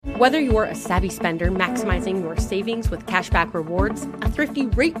Whether you're a savvy spender maximizing your savings with cashback rewards, a thrifty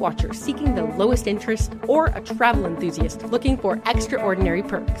rate watcher seeking the lowest interest, or a travel enthusiast looking for extraordinary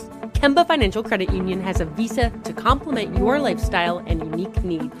perks, Kemba Financial Credit Union has a visa to complement your lifestyle and unique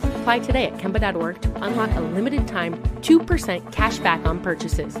needs. Apply today at Kemba.org to unlock a limited time 2% cash back on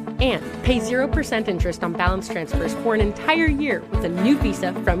purchases and pay 0% interest on balance transfers for an entire year with a new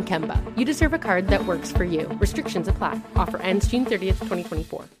visa from Kemba. You deserve a card that works for you. Restrictions apply. Offer ends June 30th,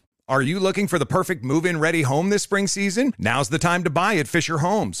 2024. Are you looking for the perfect move-in ready home this spring season? Now's the time to buy at Fisher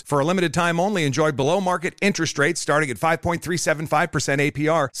Homes. For a limited time only, enjoy below-market interest rates starting at 5.375%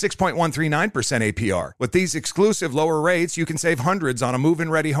 APR, 6.139% APR. With these exclusive lower rates, you can save hundreds on a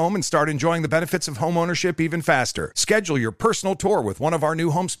move-in ready home and start enjoying the benefits of homeownership even faster. Schedule your personal tour with one of our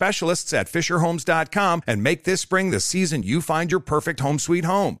new home specialists at FisherHomes.com and make this spring the season you find your perfect home sweet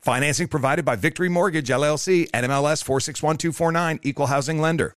home. Financing provided by Victory Mortgage, LLC, NMLS 461249, Equal Housing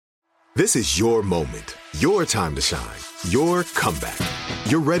Lender. This is your moment, your time to shine, your comeback.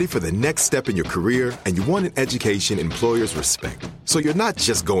 You're ready for the next step in your career, and you want an education employers respect. So you're not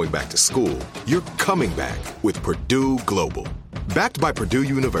just going back to school, you're coming back with Purdue Global. Backed by Purdue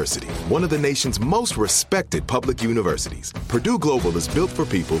University, one of the nation's most respected public universities, Purdue Global is built for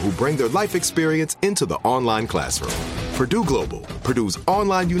people who bring their life experience into the online classroom. Purdue Global, Purdue's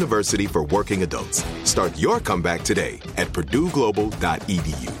online university for working adults. Start your comeback today at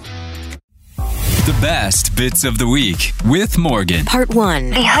purdueglobal.edu. The best bits of the week with Morgan. Part 1.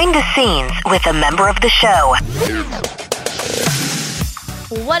 Behind the scenes with a member of the show.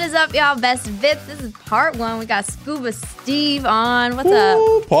 What is up, y'all? Best bits. This is part 1. We got Scuba Steve on. What's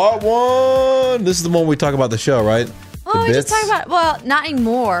up? Part 1. This is the one we talk about the show, right? Well, we just talk about, not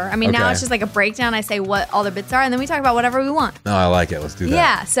anymore. I mean, now it's just like a breakdown. I say what all the bits are, and then we talk about whatever we want. Oh, I like it. Let's do that.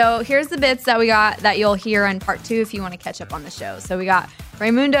 Yeah, so here's the bits that we got that you'll hear in part 2 if you want to catch up on the show. So we got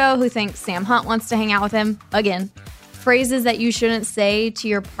Raymundo, who thinks Sam Hunt wants to hang out with him again. Phrases that you shouldn't say to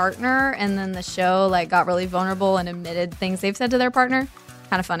your partner, and then the show got really vulnerable and admitted things they've said to their partner.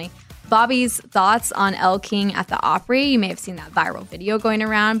 Kind of funny. Bobby's thoughts on Elle King at the Opry. You may have seen that viral video going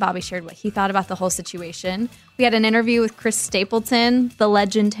around. Bobby shared what he thought about the whole situation. We had an interview with Chris Stapleton, the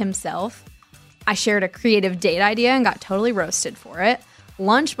legend himself. I shared a creative date idea and got totally roasted for it.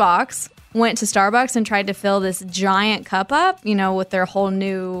 Lunchbox went to Starbucks and tried to fill this giant cup up, with their whole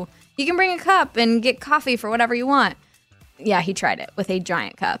new, you can bring a cup and get coffee for whatever you want. Yeah, he tried it with a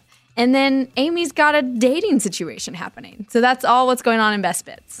giant cup. And then Amy's got a dating situation happening. So that's all what's going on in Best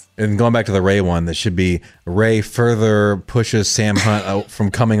Bits. And going back to the Ray one, that should be Ray further pushes Sam Hunt out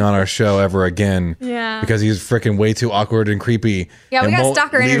from coming on our show ever again. Yeah. Because he's freaking way too awkward and creepy. Yeah, we got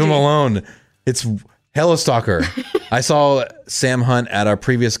stalker energy. Leave him alone. It's hella stalker. I saw Sam Hunt at our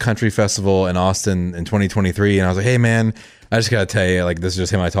previous country festival in Austin in 2023. And I was like, hey, man, I just got to tell you, this is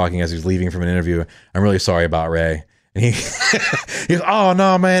just him talking as he's leaving from an interview. I'm really sorry about Ray. And he's oh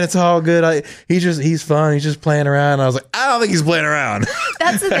no, man, it's all good. He's fun. He's just playing around. And I was like, I don't think he's playing around.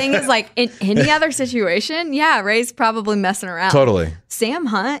 That's the thing is in any other situation, yeah, Ray's probably messing around. Totally. Sam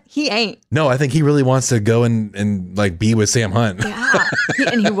Hunt, he ain't. No, I think he really wants to go and be with Sam Hunt. Yeah,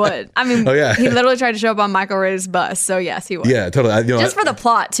 and he would. I mean, he literally tried to show up on Michael Ray's bus. So yes, he would. Yeah, totally. Just for the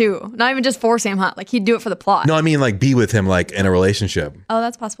plot too. Not even just for Sam Hunt. He'd do it for the plot. No, I mean be with him in a relationship. Oh,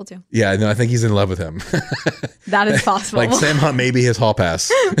 that's possible too. Yeah, no, I think he's in love with him. That is possible. Sam Hunt may be his hall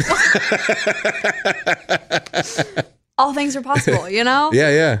pass. All things are possible,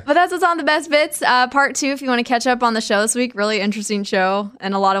 Yeah. But that's what's on the Best Bits. Part 2, if you want to catch up on the show this week. Really interesting show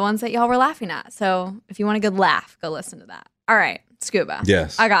and a lot of ones that y'all were laughing at. So if you want a good laugh, go listen to that. All right, Scuba.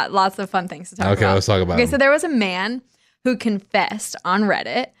 Yes. I got lots of fun things to talk about. Okay, let's talk about Okay, them. so there was a man who confessed on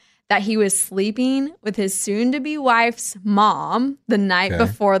Reddit that he was sleeping with his soon-to-be wife's mom the night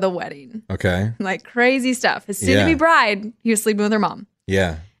before the wedding. Okay. Crazy stuff. His soon-to-be bride, he was sleeping with her mom.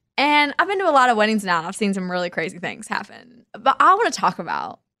 Yeah. And I've been to a lot of weddings now, and I've seen some really crazy things happen. But I want to talk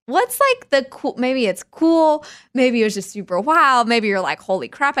about what's the cool, maybe it's cool, maybe it was just super wild, maybe you're like, holy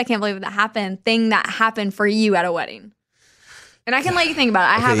crap, I can't believe that happened, thing that happened for you at a wedding. And I can let you think about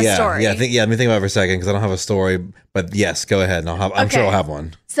it. I have a story. Yeah, let me think about it for a second because I don't have a story. But yes, go ahead. And I'm sure I'll have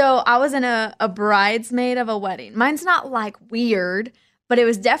one. So I was in a bridesmaid of a wedding. Mine's not weird, but it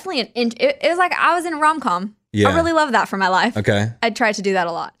was definitely it was like I was in a rom-com. Yeah. I really love that for my life. Okay. I tried to do that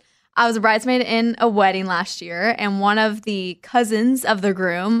a lot. I was a bridesmaid in a wedding last year, and one of the cousins of the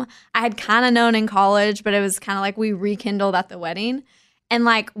groom I had kind of known in college, but it was kind of we rekindled at the wedding. And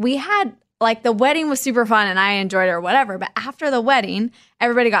we had the wedding was super fun and I enjoyed it or whatever. But after the wedding,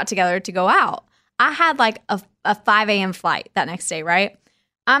 everybody got together to go out. I had a 5 a.m. flight that next day, right?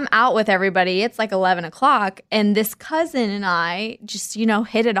 I'm out with everybody. It's like 11 o'clock. And this cousin and I just,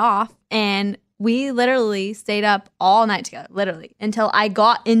 hit it off. And we literally stayed up all night together, literally, until I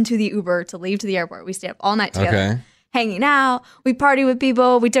got into the Uber to leave to the airport. We stayed up all night together, hanging out. We partied with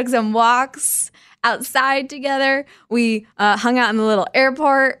people. We took some walks outside together. We hung out in the little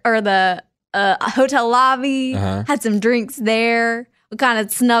airport or the hotel lobby, had some drinks there. We kind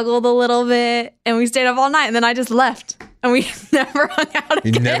of snuggled a little bit, and we stayed up all night, and then I just left. And we never hung out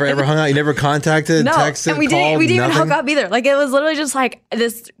again. You never ever hung out? You never contacted, texted, and we called, didn't even nothing? hook up either. Like, it was literally just like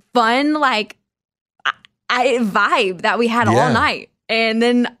this fun, like, vibe that we had all night. And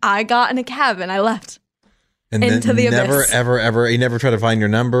then I got in a cab, and I left. And into the never, abyss. ever, you never try to find your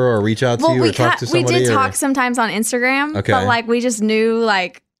number or reach out to you or talk to somebody? We did talk sometimes on Instagram, but like we just knew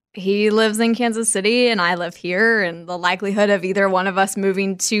like he lives in Kansas City and I live here, and the likelihood of either one of us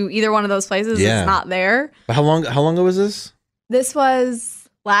moving to either one of those places is not there. But how long ago was this? This was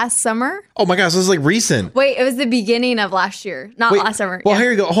last summer. Oh my gosh, this is like recent. Wait, it was the beginning of last year, not last summer. Well, here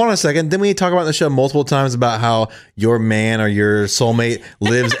you go. Hold on a second. Didn't we talk about the show multiple times about how your man or your soulmate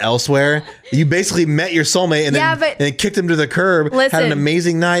lives elsewhere? You basically met your soulmate and then kicked him to the curb. Had an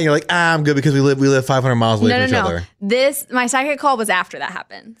amazing night. You're like, I'm good because we live 500 miles away from each other. My second call was after that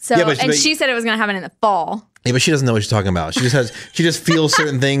happened. So, she said it was going to happen in the fall. Yeah, but she doesn't know what she's talking about. She just feels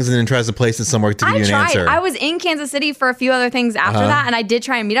certain things and then tries to place it somewhere to give you an answer. I was in Kansas City for a few other things after that, and I did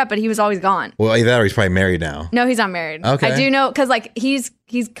try and meet up, but he was always gone. Well, either that or he's probably married now. No, he's not married. Okay. I do know, because like he's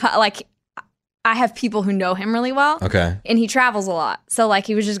like, I have people who know him really well. Okay. And he travels a lot. So like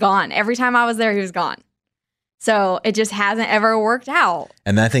he was just gone. Every time I was there, he was gone. So it just hasn't ever worked out.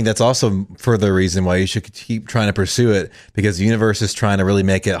 And I think that's also further reason why you should keep trying to pursue it, because the universe is trying to really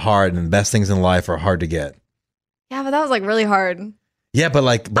make it hard, and the best things in life are hard to get. Yeah, but that was like really hard. Yeah, but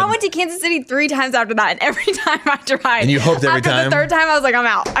I went to Kansas City 3 times after that, and every time I tried. And you hoped every time? After the third time, I was like, I'm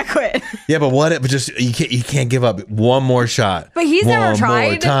out. I quit. Yeah, but you can't give up one more shot. But he's never tried. One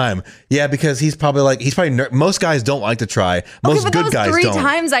more time. Yeah, because he's probably most guys don't like to try. Most good guys don't. 3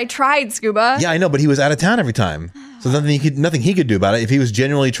 times I tried, Scuba. Yeah, I know, but he was out of town every time. So nothing he could do about it. If he was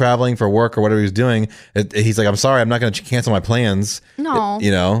genuinely traveling for work or whatever he was doing, he's like, I'm sorry, I'm not going to cancel my plans.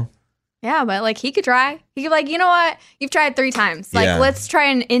 No. Yeah, but like he could try. He could be like, you know what? You've tried 3 times. Like, let's try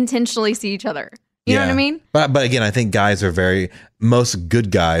and intentionally see each other. You know what I mean? But again, I think guys are most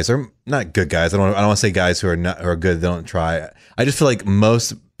good guys, or not good guys. I don't want to say guys who are good. They don't try. I just feel like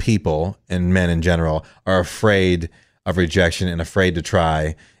most people and men in general are afraid of rejection and afraid to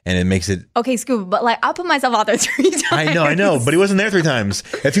try, and it makes it Scuba. But like, I'll put myself out there 3 times. I know, but he wasn't there 3 times.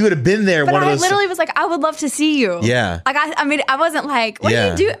 If he would have been there, I literally was like, I would love to see you. Yeah. Like I mean, I wasn't like, what do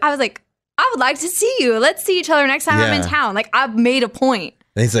you do? I was like, I would like to see you. Let's see each other next time I'm in town. Like, I've made a point.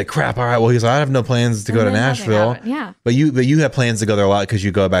 And he's like, crap. All right. Well, he's like, I have no plans to go to Nashville. Yeah. But you have plans to go there a lot because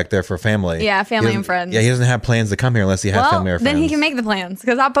you go back there for family. Yeah, family and friends. Yeah, he doesn't have plans to come here unless he has family or friends. Then he can make the plans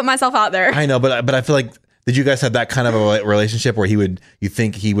because I'll put myself out there. I know, but I feel like, did you guys have that kind of a relationship where you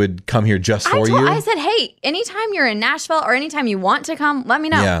think he would come here just for you? I said, hey, anytime you're in Nashville or anytime you want to come, let me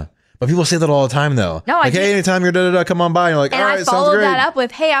know. Yeah. But people say that all the time, though. No, like, hey, anytime you're come on by. And you're like, all right, sounds great. And I followed that up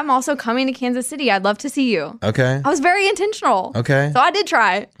with, hey, I'm also coming to Kansas City. I'd love to see you. Okay. I was very intentional. Okay. So I did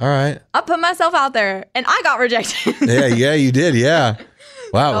try. All right. I put myself out there, and I got rejected. yeah, you did. Yeah.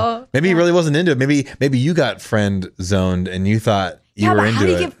 Wow. Maybe he really wasn't into it. Maybe you got friend zoned, and you thought you were into it. How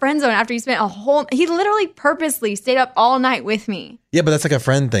do you get friend zoned after you spent he literally purposely stayed up all night with me. Yeah, but that's like a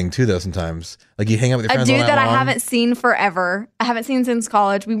friend thing too, though, sometimes. Like you hang out with your friends all night long. A dude that I haven't seen forever. I haven't seen since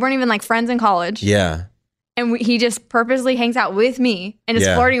college. We weren't even like friends in college. Yeah. And he just purposely hangs out with me and is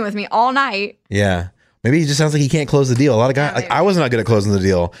flirting with me all night. Yeah. Maybe he just sounds like he can't close the deal. A lot of guys, I was not good at closing the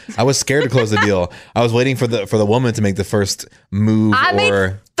deal. I was scared to close the deal. I was waiting for the woman to make the first move. I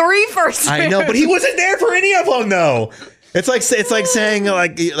made 3 first moves. I know, but he wasn't there for any of them, though. It's like saying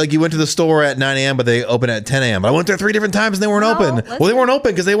like you went to the store at 9 a.m. but they open at 10 a.m. But I went there 3 different times and they weren't open. Listen. Well, they weren't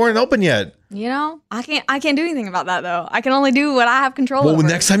open because they weren't open yet. I can't do anything about that though. I can only do what I have control over. Well,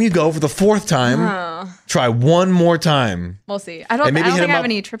 next time you go for the 4th time, try one more time. We'll see. I don't think I have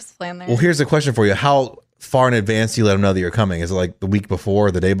any trips planned there. Well, here's the question for you: how far in advance do you let them know that you're coming? Is it like the week before,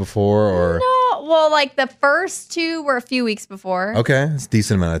 or the day before, or no? Well, like the first 2 were a few weeks before. Okay, it's a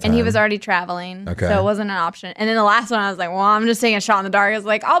decent amount of time. And he was already traveling. Okay, so it wasn't an option. And then the last one, I was like, well, I'm just taking a shot in the dark. I was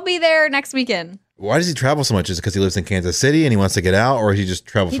like, I'll be there next weekend. Why does he travel so much? Is it because he lives in Kansas City and he wants to get out, or he just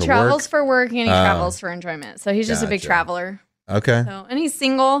travels for work? He travels for work and he travels for enjoyment. So he's just a big traveler. Okay. So, and he's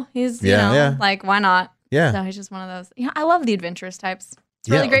single. He's, you know, like, why not? Yeah. So he's just one of those. You know, I love the adventurous types. It's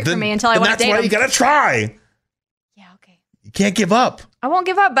really great for me until I want to date That's why him. you got to try. Yeah, okay. You can't give up. I won't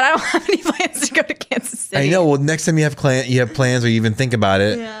give up, but I don't have any plans to go to Kansas City. I know. Well, next time you have plans or you even think about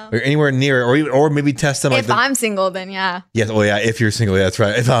it or anywhere near it or maybe test them. If I'm single, then yeah. Yes. Oh yeah. If you're single, yeah, that's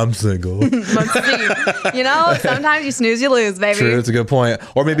right. If I'm single. Let's see. You know, sometimes you snooze, you lose, baby. True. That's a good point.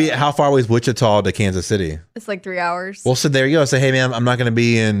 Or maybe how far away is Wichita to Kansas City? It's like 3 hours. Well, so there you go. Say, hey man, I'm not going to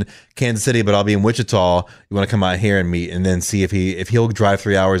be in Kansas City, but I'll be in Wichita. You want to come out here and meet, and then see if he'll drive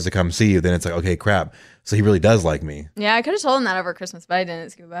 3 hours to come see you. Then it's like, okay, crap. So he really does like me. Yeah, I could have told him that over Christmas, but I didn't,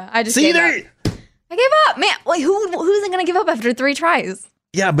 Scuba. I just See gave up. I gave up, man. Like who's gonna give up after 3 tries?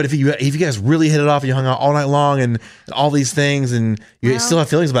 Yeah, but if you guys really hit it off, and you hung out all night long, and all these things, and you still have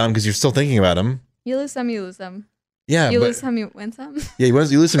feelings about him because you're still thinking about him. You lose some, you lose some. Yeah, you lose some, you win some. Yeah, you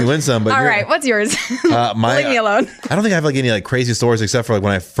lose some, you win some. But all right, what's yours? Leave me alone. I don't think I have like any like crazy stories except for like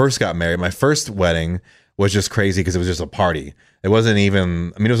when I first got married. My first wedding was just crazy because it was just a party. It wasn't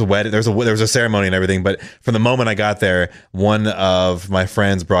even. I mean, it was a wedding. There was a ceremony and everything. But from the moment I got there, one of my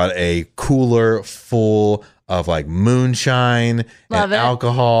friends brought a cooler full of like moonshine and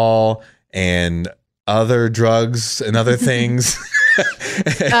alcohol and other drugs and other things.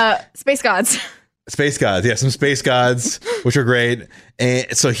 Space gods. Space gods, yeah, some space gods, which are great.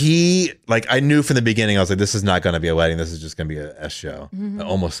 And so I knew from the beginning, I was like, this is not going to be a wedding. This is just going to be a S show. I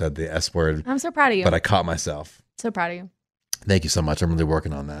almost said the S word. I'm so proud of you. But I caught myself. So proud of you. Thank you so much. I'm really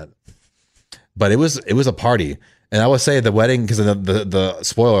working on that. But it was a party. And I would say the wedding, because the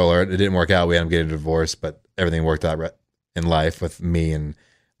spoiler alert, it didn't work out. We ended up getting a divorce, but everything worked out in life with me and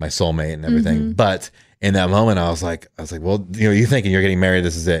my soulmate and everything. But in that moment, I was like, well, you're thinking you're getting married.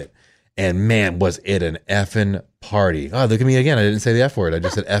 This is it. And man, was it an effing party. Oh, look at me again. I didn't say the F word. I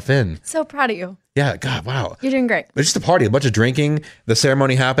just said effing. So proud of you. Yeah, God, wow. You're doing great. It's just a party, a bunch of drinking. The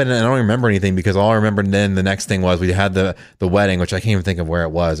ceremony happened, and I don't remember anything because all I remember then the next thing was we had the wedding, which I can't even think of where it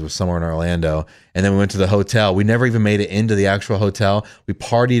was. It was somewhere in Orlando. And then we went to the hotel. We never even made it into the actual hotel. We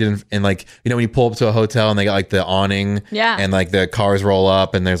partied and like, when you pull up to a hotel and they got like the awning and like the cars roll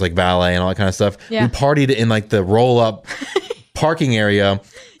up and there's like valet and all that kind of stuff. Yeah. We partied in like the roll up parking area.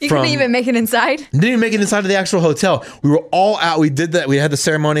 You couldn't even make it inside? Didn't even make it inside of the actual hotel. We were all out. We did that. We had the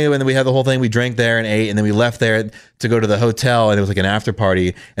ceremony and then we had the whole thing. We drank there and ate and then we left there to go to the hotel and it was like an after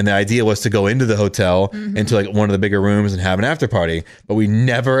party. And the idea was to go into the hotel into like one of the bigger rooms and have an after party. But we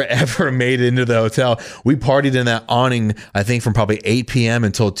never ever made it into the hotel. We partied in that awning, I think from probably 8 p.m.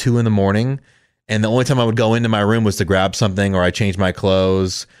 until 2 in the morning. And the only time I would go into my room was to grab something or I changed my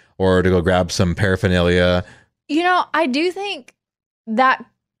clothes or to go grab some paraphernalia. I do think that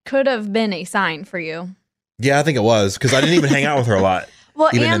could have been a sign for you. Yeah, I think it was because I didn't even hang out with her a lot.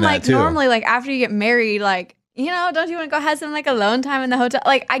 Well, and like normally, like after you get married, like, don't you want to go have some like alone time in the hotel?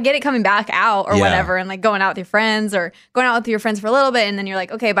 Like, I get it coming back out or whatever and like going out with your friends or going out with your friends for a little bit. And then you're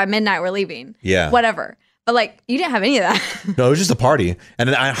like, okay, by midnight, we're leaving. Yeah. Whatever. But like, you didn't have any of that. No, it was just a party. And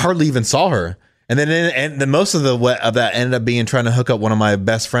I hardly even saw her. And then most of that ended up being trying to hook up one of my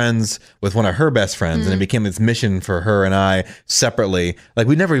best friends with one of her best friends, and it became this mission for her and I separately. Like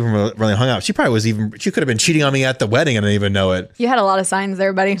we never even really hung out. She could have been cheating on me at the wedding and I didn't even know it. You had a lot of signs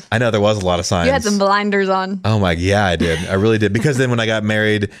there, buddy. I know there was a lot of signs. You had some blinders on. Oh my, yeah, I did. I really did. Because then when I got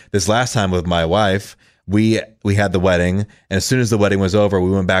married this last time with my wife, we had the wedding, and as soon as the wedding was over, we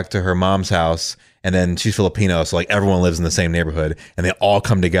went back to her mom's house. And then she's Filipino, so like everyone lives in the same neighborhood and they all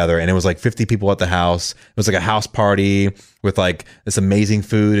come together. And it was like 50 people at the house. It was like a house party with like this amazing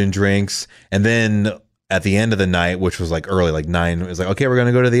food and drinks. And then at the end of the night, which was like early, like 9, it was like, okay, we're going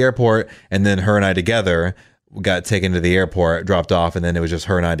to go to the airport. And then her and I together got taken to the airport, dropped off. And then it was just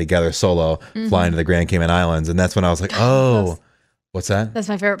her and I together solo flying to the Grand Cayman Islands. And that's when I was like, oh, what's that? That's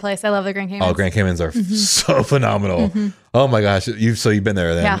my favorite place. I love the Grand Caymans. Oh, Grand Caymans are so phenomenal. Oh my gosh. You've been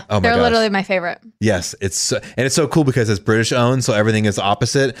there then. Yeah, oh my they're gosh. literally my favorite. Yes. It's so cool because it's British owned. So everything is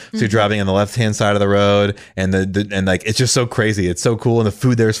opposite. So you're driving on the left-hand side of the road and and like, it's just so crazy. It's so cool. And the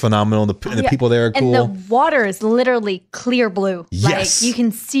food there is phenomenal. And the people there are cool. And the water is literally clear blue. Yes. Like you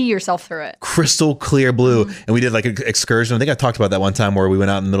can see yourself through it. Crystal clear blue. And we did like an excursion. I think I talked about that one time where we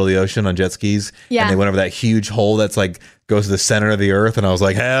went out in the middle of the ocean on jet skis. Yeah. And they went over that huge hole that's like goes to the center of the earth. And I was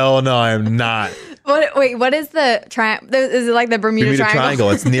like, hell no, I'm not. What is the triangle? Is it like the Bermuda Triangle?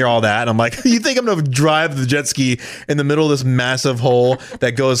 It's near all that. And I'm like, you think I'm going to drive the jet ski in the middle of this massive hole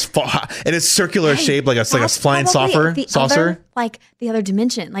that goes far, and it's circular shape, like a flying saucer? Like the other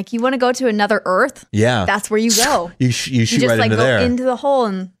dimension. Like you want to go to another Earth? Yeah. That's where you go. You shoot just right into there. Go into the hole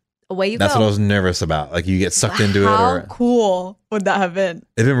and away you go. That's what I was nervous about. Like you get sucked into it. How cool would that have been?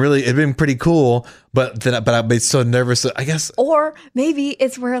 It'd been pretty cool, but I'd be so nervous, I guess. Or maybe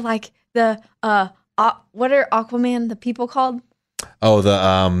it's where like the what are Aquaman the people called? Oh, the people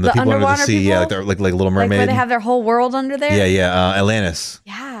under the underwater sea. people? Yeah, like Little Like Mermaid. where they have their whole world under there? Yeah. Atlantis.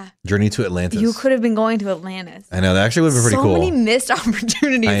 Yeah. Journey to Atlantis. You could have been going to Atlantis. I know. That actually would have been pretty cool. So many missed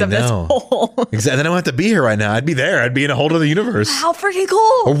opportunities I of this know. whole. Exactly. Then I don't have to be here right now. I'd be there. I'd be in a whole other universe. How freaking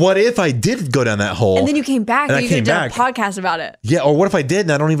cool. Or what if I did go down that hole? And then you came back And and I you could came have done a podcast about it. Yeah. Or what if I did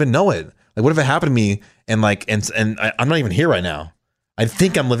and I don't even know it? Like, what if it happened to me and I'm not even here right now? I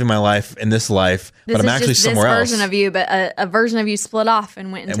think I'm living my life in this life, This but I'm is actually just somewhere this version else. of you, but a version of you split off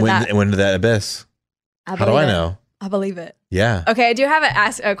and went into that. And went into that abyss. How do I know? I believe it. Yeah. Okay, I do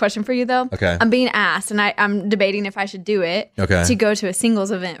have a question for you though. Okay. I'm being asked, and I'm debating if I should do it. Okay. To go to a singles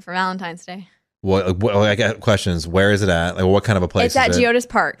event for Valentine's Day. What I got questions. Where is it at? Like, what kind of a place It's at is it? Geodis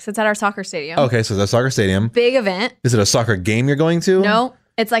Park, so it's at our soccer stadium. Okay, so it's a soccer stadium. Big event. Is it a soccer game you're going to? No,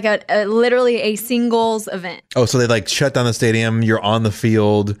 it's like a literally a singles event. Oh, so they like shut down the stadium. You're on the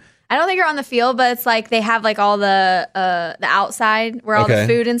field. I don't think you're on the field, but it's like they have like all the outside where all the Okay.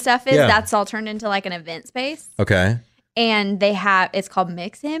 food and stuff is. Yeah. That's all turned into like an event space. Okay. And it's called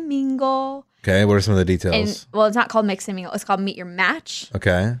Mix and Mingle. Okay. What are some of the And details? well, it's not called Mix and Mingle. It's called Meet Your Match.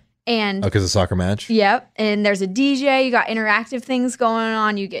 Okay. And Because it's a soccer match. yep. And there's a DJ. You got interactive things going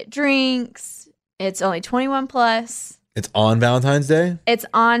on. You get drinks. It's only 21 plus. It's on Valentine's Day. It's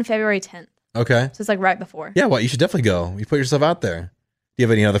on February 10th. Okay. So it's like right before. Yeah. Well, you should definitely go. You put yourself out there. Do you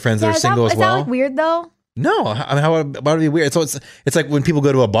have any other friends that are single as is well? that like weird though? No. I mean, how would it be weird? So it's like when people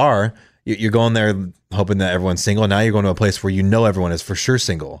go to a bar, you're going there hoping that everyone's single. Now you're going to a place where you know everyone is for sure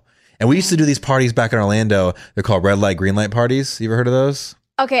single. And we used to do these parties back in Orlando. They're called red light, green light parties. You ever heard of those?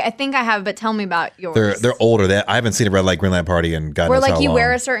 Okay, I think I have, but tell me about yours. They're older. I haven't seen a red light, green light party in God Where knows like how you long.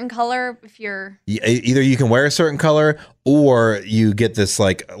 wear a certain color if you're. Either you can wear a certain color or you get this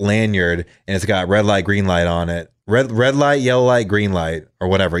like lanyard and it's got red light, green light on it. Red light, yellow light, green light, or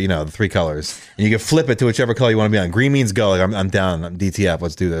whatever, the three colors. And you can flip it to whichever color you want to be on. Green means go. Like I'm down. I'm DTF.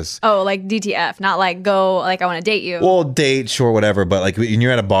 Let's do this. Oh, like DTF, not like go, like I want to date you. Well, date, sure, whatever. But like when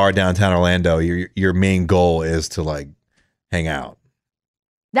you're at a bar downtown Orlando, your main goal is to like hang out.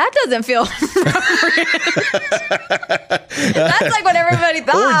 That doesn't feel. That's like what everybody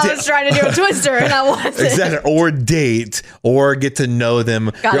thought I was trying to do a Twister, and I wasn't. Exactly. Or date, or get to know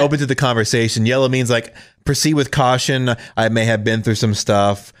them. Got You're it. open to the conversation. Yellow means like proceed with caution. I may have been through some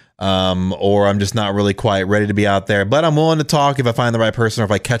stuff, or I'm just not really quite ready to be out there, but I'm willing to talk if I find the right person or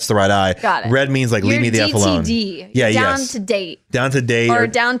if I catch the right eye. Got it. Red means like You're leave me the F alone. DTD. Yeah, down yes. to date. Down to date Or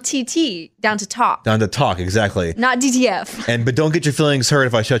down TT, down to talk. down to talk. Exactly. Not DTF. But don't get your feelings hurt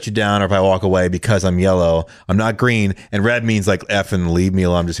if I shut you down or if I walk away because I'm yellow. I'm not green. And red means like F and leave me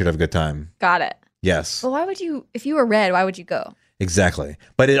alone. I'm just here to have a good time. Got it. Yes. But why would you, if you were red, why would you go? Exactly.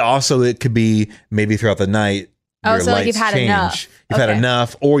 But it could be maybe throughout the night. Oh, your so like you've lights had change. enough. You've had Okay.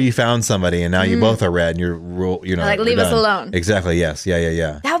 enough, or you found somebody and now you both are red and you're Like, you're leave us done. alone. Exactly. Yes.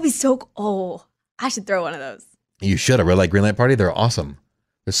 Yeah. That would be so cool. I should throw one of those. You should. A red light, green light party. They're awesome.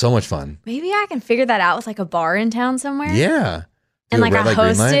 They're so much fun. Maybe I can figure that out with like a bar in town somewhere. Yeah. And Do a like red I light, green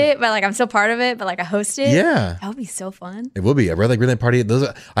host light. it, but like I'm still part of it, but like I host it. Yeah. That would be so fun. It will be a red light, green light party.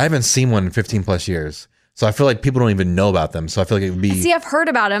 I haven't seen one in 15 plus years. So I feel like people don't even know about them. So I feel like it would be. See, I've heard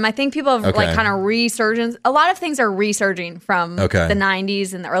about them. I think people have like Okay. kind of resurgence. A lot of things are resurging from Okay. the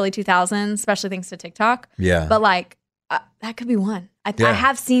 90s and the early 2000s, especially thanks to TikTok. Yeah. But like that could be one. I Yeah.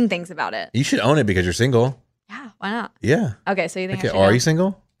 have seen things about it. You should own it because you're single. Yeah, why not? Yeah. Okay, so you think Okay. I should Are go? you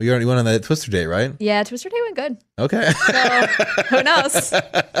single? You went on that Twister date, right? Yeah, Twister Day went good. Okay. So who knows?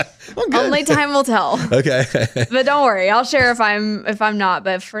 Well, good. Only time will tell. Okay. But don't worry, I'll share if I'm not.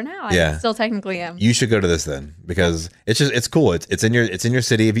 But for now, Yeah. I still technically am. You should go to this then because it's cool. It's in your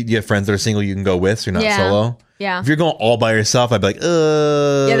city. If you have friends that are single, you can go with. So you're not Yeah. solo. Yeah. If you're going all by yourself, I'd be like,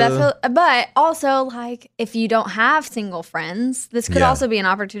 Yeah, but also like if you don't have single friends, this could Yeah. also be an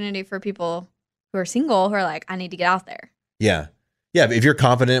opportunity for people who are single who are like, I need to get out there. Yeah. Yeah. If you're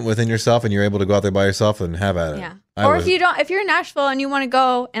confident within yourself and you're able to go out there by yourself, then have at it. Yeah. I Or would. if you're in Nashville and you want to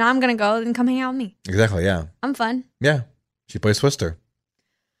go and I'm gonna go, then come hang out with me. Exactly. Yeah. I'm fun. Yeah. She plays Twister.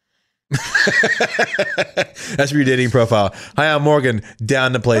 That's your dating profile. Hi, I'm Morgan.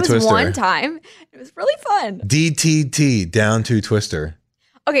 Down to play It was Twister. one time. It was really fun. DTT, down to Twister.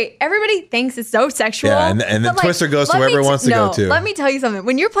 Okay, everybody thinks it's so sexual. Yeah, and then but, Twister goes to let wherever me it wants to go to. Let me tell you something.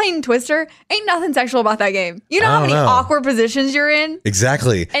 When you're playing Twister, ain't nothing sexual about that game. You know I how don't many know. awkward positions you're in?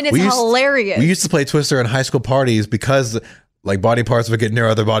 Exactly. And it's hilarious. We used to play Twister in high school parties because like body parts would get near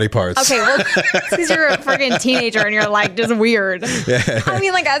other body parts. Okay, well, because you're a freaking teenager and you're like just weird. I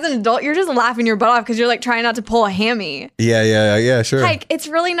mean, like as an adult, you're just laughing your butt off because you're like trying not to pull a hammy. Yeah, sure. Like it's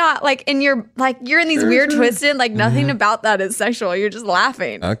really not like you're in these weird twisted, like nothing about that is sexual. You're just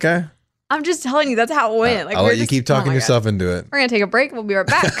laughing. Okay. I'm just telling you, that's how it went. Like, I'll let you keep talking yourself into it. We're going to take a break. We'll be right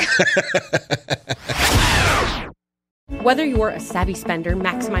back. Whether you're a savvy spender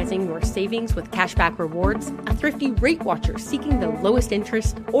maximizing your savings with cashback rewards, a thrifty rate watcher seeking the lowest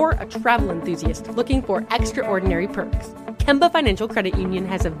interest, or a travel enthusiast looking for extraordinary perks, Kemba Financial Credit Union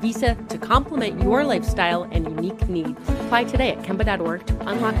has a visa to complement your lifestyle and unique needs. Apply today at Kemba.org to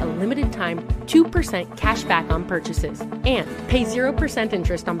unlock a limited time 2% cash back on purchases and pay 0%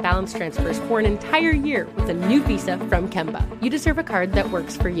 interest on balance transfers for an entire year with a new visa from Kemba. You deserve a card that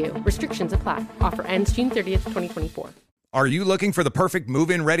works for you. Restrictions apply. Offer ends June 30th, 2024. Are you looking for the perfect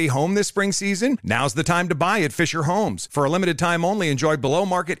move-in ready home this spring season? Now's the time to buy at Fisher Homes. For a limited time only, enjoy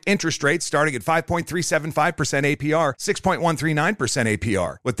below-market interest rates starting at 5.375% APR, 6.139%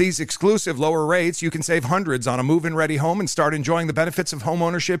 APR. With these exclusive lower rates, you can save hundreds on a move-in ready home and start enjoying the benefits of home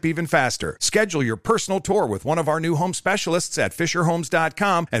ownership even faster. Schedule your personal tour with one of our new home specialists at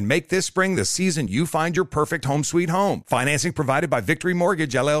FisherHomes.com and make this spring the season you find your perfect home sweet home. Financing provided by Victory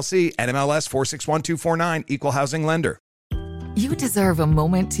Mortgage, LLC, NMLS 461249, Equal Housing Lender. You deserve a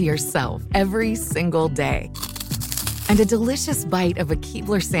moment to yourself every single day. And a delicious bite of a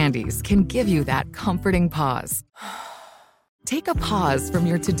Keebler Sandies can give you that comforting pause. Take a pause from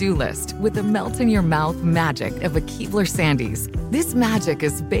your to-do list with the melt-in-your-mouth magic of a Keebler Sandies. This magic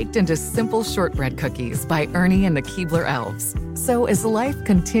is baked into simple shortbread cookies by Ernie and the Keebler Elves. So as life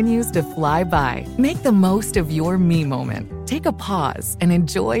continues to fly by, make the most of your me moment. Take a pause and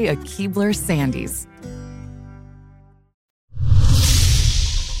enjoy a Keebler Sandies.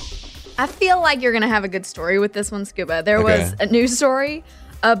 I feel like you're going to have a good story with this one, Scuba. There was a news story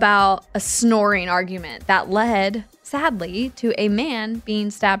about a snoring argument that led, sadly, to a man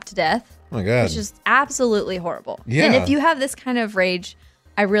being stabbed to death. Oh my God. Which is absolutely horrible. Yeah. And if you have this kind of rage,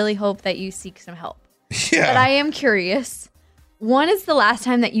 I really hope that you seek some help. Yeah. But I am curious. When is the last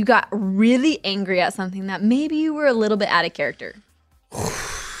time that you got really angry at something that maybe you were a little bit out of character?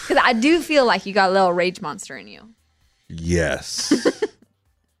 Because I do feel like you got a little rage monster in you. Yes.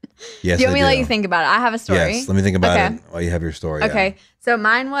 Yes, do you want me to let you think about it? I have a story. Yes, let me think about it while you have your story. Okay. Yeah. So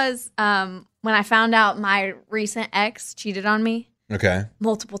mine was when I found out my recent ex cheated on me. Okay.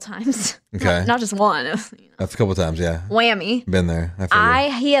 Multiple times. Okay. Not just one. That's a couple times, yeah. Whammy. Been there.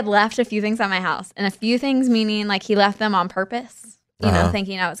 He had left a few things at my house, and a few things meaning like he left them on purpose, you know,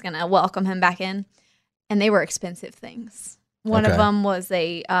 thinking I was going to welcome him back in. And they were expensive things. One of them was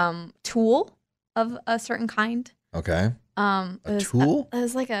a tool of a certain kind. Okay. A tool? It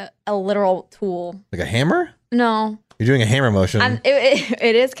was like a literal tool. Like a hammer? No. You're doing a hammer motion.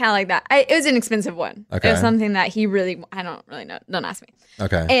 It is kind of like that. It was an expensive one. Okay. It was something that he really, I don't really know. Don't ask me.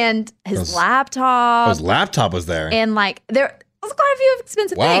 Okay. And his laptop. His laptop was there. And like, there was quite a few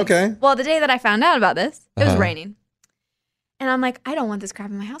expensive things. Wow, okay. Well, the day that I found out about this, it was raining. And I'm like, I don't want this crap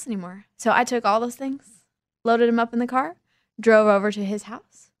in my house anymore. So I took all those things, loaded them up in the car, drove over to his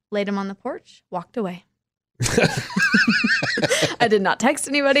house, laid them on the porch, walked away. I did not text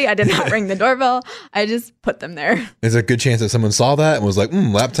anybody. I did not ring the doorbell. I just put them there. Is there a good chance that someone saw that and was like,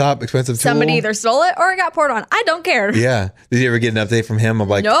 laptop, expensive tool? Somebody either stole it or it got poured on. I don't care. Yeah. Did you ever get an update from him? I'm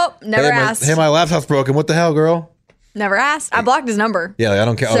like, nope, never asked. Hey, my laptop's broken. What the hell, girl? Never asked. I blocked his number. Yeah, like, I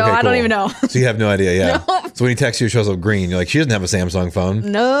don't care. So okay, I don't cool. even know. So you have no idea, yeah. Nope. So when he texts you, it shows up green. You're like, she doesn't have a Samsung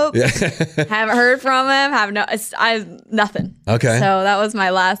phone. Nope. Yeah. Haven't heard from him. Nothing. Okay. So that was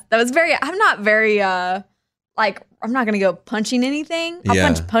my last. That was very. I'm not very like. I'm not gonna go punching anything. I'll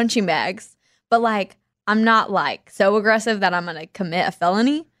punch punching bags, but like I'm not like so aggressive that I'm gonna commit a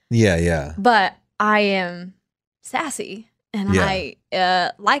felony. Yeah, yeah. But I am sassy and I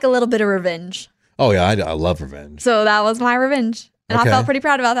like a little bit of revenge. Oh yeah, I love revenge. So that was my revenge, and I felt pretty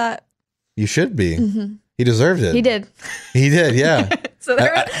proud about that. You should be. Mm-hmm. He deserved it. He did. He did. Yeah. So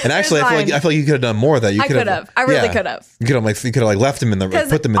and actually, I feel like you could have done more of that. You I could have. I really could have. You could have like left him in the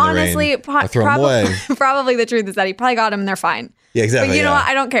put them in honestly, the rain. Or throw him away. Probably the truth is that he probably got him and they're fine. Yeah, exactly. But you know what?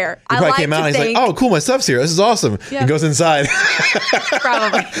 I don't care. He probably came out and he's like, "Oh, cool, my stuff's here. This is awesome." Yeah. And goes inside.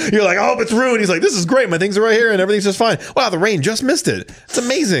 Probably. You're like, "Oh, it's ruined." He's like, "This is great. My things are right here and everything's just fine." Wow, the rain just missed it. It's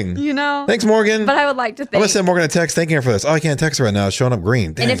amazing. You know. Thanks, Morgan. But I would like to think. I'm gonna send Morgan a text thanking her for this. Oh, I can't text her right now. It's showing up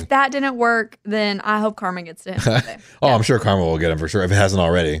green. Dang. And if that didn't work, then I hope karma gets to him someday. I'm sure Karma will get him for sure if it hasn't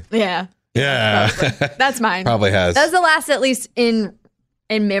already. Yeah. Yeah. That's mine. Probably has. That's the last, at least in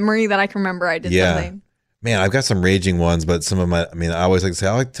memory, that I can remember I did something. Man, I've got some raging ones, but some of my, I always like to say,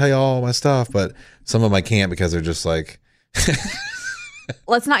 I like to tell you all my stuff, but some of them I can't because they're just like.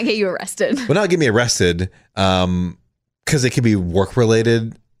 Let's not get you arrested. Well, not get me arrested, because it could be work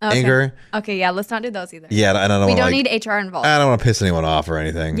related. anger. Okay, yeah, let's not do those either. Yeah, I don't know. We don't need HR involved. I don't want to piss anyone off or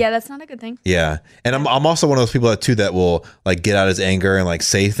anything. Yeah, that's not a good thing. Yeah, and I'm also one of those people that will like get out his anger and like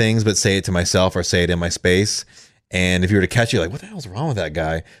say things, but say it to myself or say it in my space. And if you were to catch you, like, what the hell's wrong with that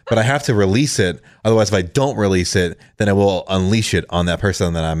guy? But I have to release it. Otherwise, if I don't release it, then I will unleash it on that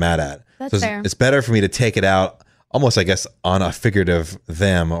person that I'm mad at. That's fair. It's better for me to take it out almost, I guess, on a figurative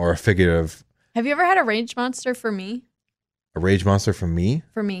them or a figurative. Have you ever had a rage monster for me? A rage monster from me?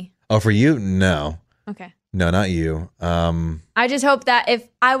 For me. Oh, for you? No. Okay. No, not you. I just hope that if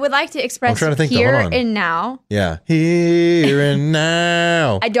I would like to express think here and now. Yeah. Here and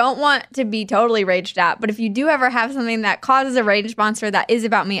now. I don't want to be totally raged at, but if you do ever have something that causes a rage monster that is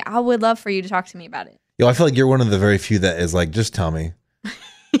about me, I would love for you to talk to me about it. Yo, I feel like you're one of the very few that is like, just tell me.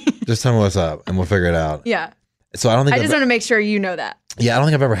 Just tell me what's up and we'll figure it out. Yeah. So I don't think I just want to make sure you know that. Yeah, I don't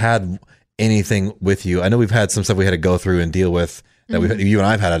think I've ever had anything with you. I know we've had some stuff we had to go through and deal with that you and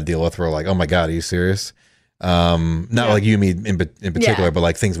I've had to deal with. We're like, oh my God, are you serious? Not like you and me in particular, but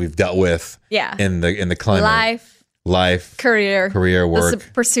like things we've dealt with in the climate. Life, career, work, the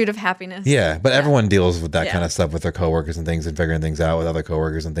pursuit of happiness. Yeah, but everyone deals with that kind of stuff with their coworkers and things and figuring things out with other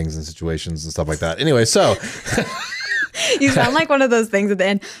coworkers and things and situations and stuff like that. Anyway, so you sound like one of those things at the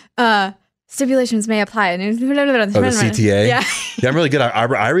end. Stipulations may apply. The CTA? Yeah. Yeah, I'm really good.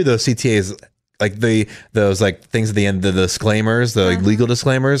 I read those CTAs, like those like things at the end, the disclaimers, the like, legal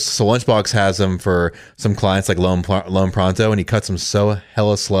disclaimers. So Lunchbox has them for some clients like Loan Pronto, and he cuts them so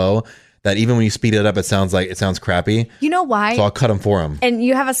hella slow that even when you speed it up, it sounds crappy. You know why? So I'll cut them for him. And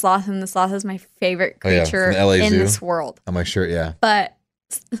you have a sloth, and the sloth is my favorite creature in this world. On my shirt, yeah. But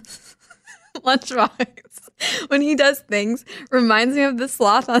Lunchbox, when he does things, reminds me of the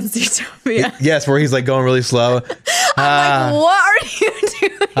sloth on Zootopia. Yes, where he's like going really slow. I'm like, what are you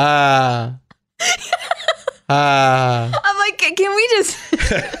doing? I'm like, can we just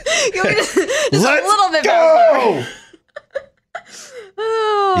just Let's a little bit go!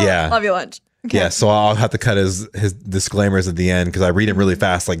 Oh, yeah. Love you, Lunch. Okay. Yeah, so I'll have to cut his disclaimers at the end because I read them really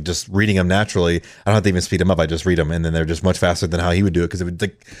fast, like just reading them naturally. I don't have to even speed them up. I just read them, and then they're just much faster than how he would do it because it would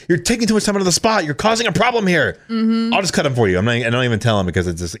like, you're taking too much time out of the spot. You're causing a problem here. Mm-hmm. I'll just cut them for you. I don't even tell him because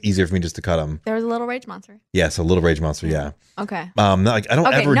it's just easier for me just to cut them. There was a little rage monster. Yes, a little rage monster. Yeah. Okay. Like I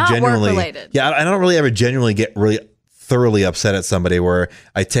don't ever not genuinely. work-related. Yeah, I don't really ever genuinely get really thoroughly upset at somebody where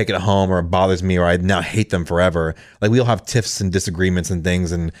I take it home or it bothers me or I now hate them forever. Like we all have tiffs and disagreements and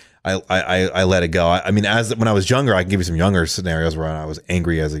things, and I let it go. I mean, when I was younger, I can give you some younger scenarios where I was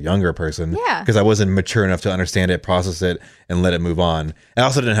angry as a younger person. Yeah. Because I wasn't mature enough to understand it, process it, and let it move on. I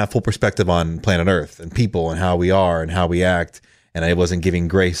also didn't have full perspective on planet Earth and people and how we are and how we act. And I wasn't giving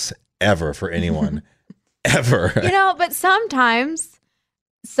grace ever for anyone. Ever. You know, but sometimes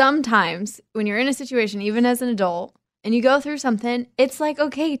when you're in a situation, even as an adult, and you go through something, it's like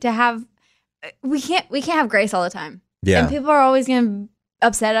okay to have. We can't have grace all the time. Yeah. And people are always going to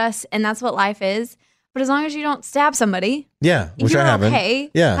upset us, and that's what life is. But as long as you don't stab somebody, which you're I haven't. Okay.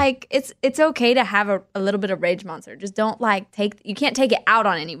 Yeah, like it's okay to have a little bit of rage monster. Just don't like you can't take it out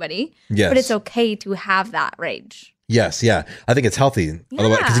on anybody. Yes. But it's okay to have that rage. Yes, yeah. I think it's healthy. Yeah.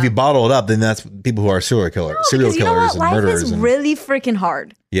 Otherwise, because if you bottle it up, then that's people who are serial killers You know what? and Life murderers. is really freaking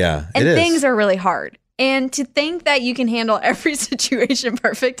hard. Yeah, and it is. Things are really hard. And to think that you can handle every situation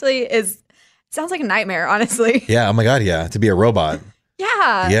perfectly sounds like a nightmare, honestly. Yeah. Oh my God. Yeah. To be a robot.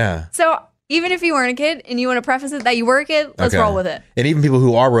 Yeah. Yeah. So even if you weren't a kid and you want to preface it that you were a kid, let's roll with it. And even people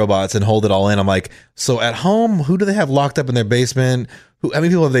who are robots and hold it all in, I'm like, so at home, who do they have locked up in their basement? How many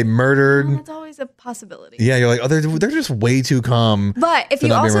people have they murdered? That's always a possibility. Yeah, you're like, oh, they're just way too calm. But if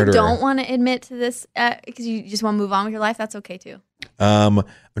you also don't want to admit to this because you just want to move on with your life, that's okay too. I'm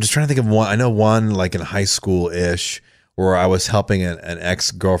just trying to think of one. I know one like in high school-ish where I was helping an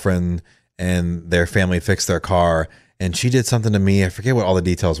ex-girlfriend and their family fix their car. And she did something to me. I forget what all the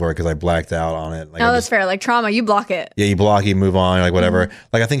details were because I blacked out on it. Like, that's fair. Like trauma, you block it. Yeah, you block, you move on, like whatever. Mm-hmm.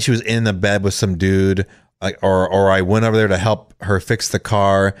 Like I think she was in the bed with some dude, like or I went over there to help her fix the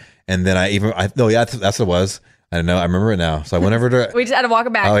car, and then that's what it was. I don't know. I remember it now. So I went over to. We just had to walk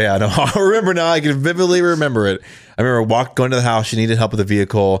it back. Oh yeah, no, I remember now. I can vividly remember it. I remember going to the house. She needed help with the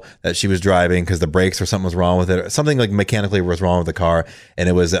vehicle that she was driving because the brakes or something was wrong with it. Something like mechanically was wrong with the car, and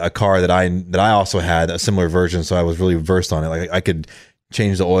it was a car that I also had a similar version. So I was really versed on it. Like I could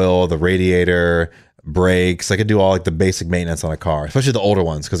change the oil, the radiator, brakes. I could do all like the basic maintenance on a car, especially the older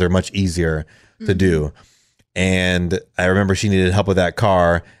ones because they're much easier to do. And I remember she needed help with that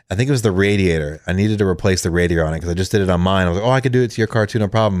car. I think it was the radiator. I needed to replace the radiator on it because I just did it on mine. I was like, oh, I could do it to your car too, no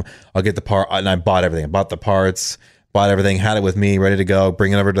problem. I'll get the part. And I bought everything. I bought the parts, bought everything, had it with me, ready to go,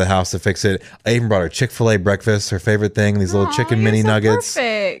 bring it over to the house to fix it. I even brought her Chick-fil-A breakfast, her favorite thing, these little chicken mini nuggets,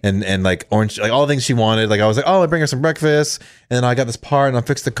 and like orange, like all the things she wanted. Like I was like, oh, I bring her some breakfast, and then I got this part, and I'll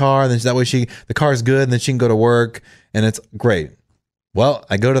fix the car, and then that way the car's good, and then she can go to work, and it's great. Well,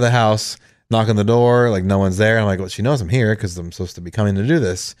 I go to the house, knock on the door, like no one's there. I'm like, well, she knows I'm here because I'm supposed to be coming to do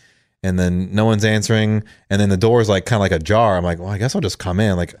this. And then no one's answering, and then the door is like kind of like ajar. I'm like, well, I guess I'll just come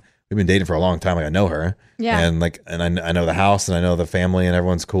in. Like we've been dating for a long time. Like I know her, and I know the house, and I know the family, and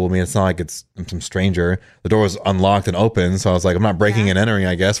everyone's cool with me. It's not like I'm some stranger. The door was unlocked and open, so I was like, I'm not breaking and entering,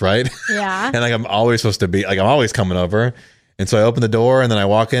 I guess, right? Yeah. And like I'm always supposed to be, like I'm always coming over, and so I open the door, and then I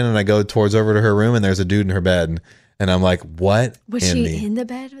walk in, and I go towards over to her room, and there's a dude in her bed, and I'm like, what? Was she in the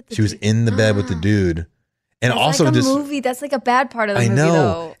bed with the dude? She was in the bed with the dude. And that's also like a just movie. That's like a bad part of the movie, know.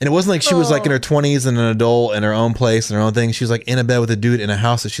 though. And it wasn't like she was like in her 20s and an adult in her own place and her own thing. She was like in a bed with a dude in a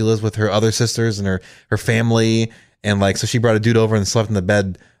house that she lives with her other sisters and her family. And like, so she brought a dude over and slept in the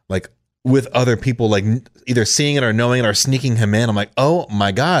bed like with other people, like either seeing it or knowing it or sneaking him in. I'm like, oh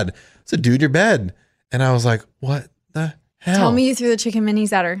my God, it's a dude in your bed. And I was like, what the hell? Tell me you threw the chicken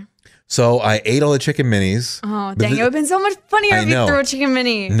minis at her. So I ate all the chicken minis. Oh, dang. It would have been so much funnier if you threw a chicken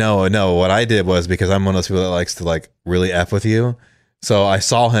mini. No. What I did was, because I'm one of those people that likes to like really F with you. So I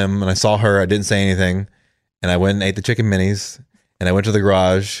saw him and I saw her. I didn't say anything. And I went and ate the chicken minis. And I went to the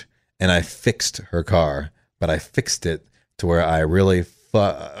garage and I fixed her car. But I fixed it to where I really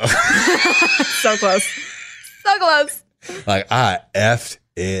so close. So close. Like I effed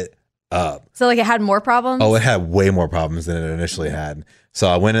it up. So like it had more problems? Oh, it had way more problems than it initially had. So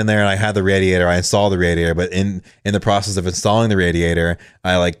I went in there and I had the radiator. I installed the radiator, but in the process of installing the radiator,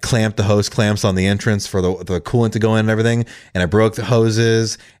 I like clamped the hose clamps on the entrance for the coolant to go in and everything. And I broke the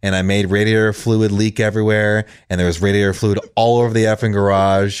hoses and I made radiator fluid leak everywhere. And there was radiator fluid all over the effing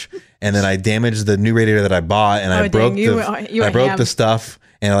garage. And then I damaged the new radiator that I bought, and I broke the stuff.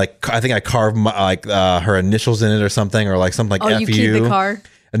 And I think I carved her initials in it or something, or like something like F you. Keyed the car?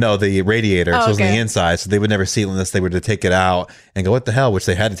 No, the radiator. So it was on the inside, so they would never see it unless they were to take it out and go, what the hell? Which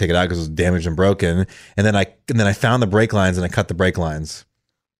they had to take it out because it was damaged and broken. And then I found the brake lines and I cut the brake lines.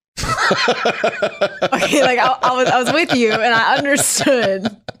 Okay, like I was with you and I understood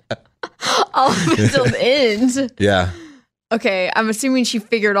all of it till the end. Yeah. Okay, I'm assuming she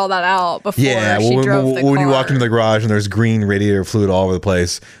figured all that out before she drove the car. When you walk into the garage and there's green radiator fluid all over the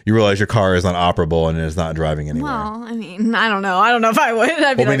place, you realize your car is not operable and it's not driving anywhere. Well, I mean, I don't know. I don't know if I would.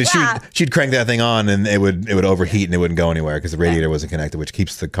 I'd be she'd crank that thing on and it would overheat and it wouldn't go anywhere because the radiator wasn't connected, which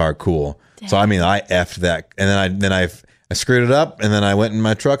keeps the car cool. Dang. So I mean, I effed that, and then I screwed it up, and then I went in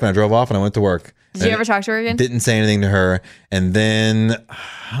my truck and I drove off and I went to work. Did you ever talk to her again? Didn't say anything to her. And then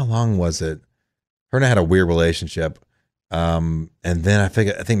how long was it? Her and I had a weird relationship. And then I think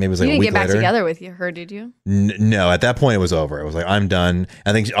maybe it was like a week later. You didn't get back together with her, did you? No, at that point it was over. It was like, I'm done.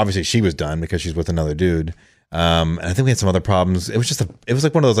 I think obviously she was done because she's with another dude. And I think we had some other problems. It was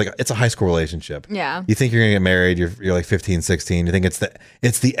like one of those, like, it's a high school relationship. Yeah. You think you're gonna get married. You're like 15, 16. You think it's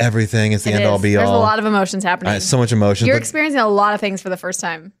the everything. It's the end all be all. There's a lot of emotions happening. So much emotion. You're experiencing a lot of things for the first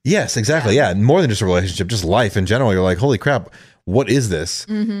time. Yes, exactly. Yeah. More than just a relationship, just life in general. You're like, holy crap. What is this?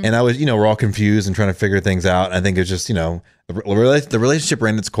 Mm-hmm. And I was, we're all confused and trying to figure things out. I think it's just, the relationship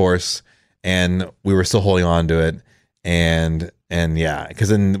ran its course and we were still holding on to it. And yeah, because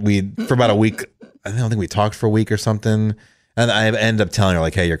then for about a week, I don't think we talked for a week or something. And I ended up telling her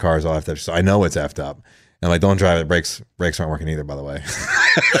like, hey, your car's all effed up. So I know it's effed up. And I'm like, don't drive it. Brakes aren't working either, by the way.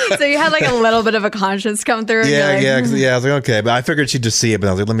 So you had like a little bit of a conscience come through. Yeah. I was like, okay. But I figured she'd just see it. But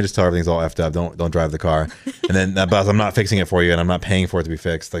I was like, let me just tell her everything's all effed up. Don't drive the car. And then, but I'm not fixing it for you, and I'm not paying for it to be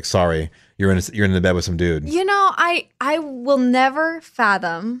fixed. Like, sorry, you're in the bed with some dude. I will never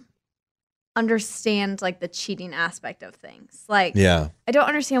understand like the cheating aspect of things. Like, I don't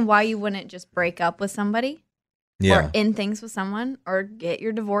understand why you wouldn't just break up with somebody, or end things with someone, or get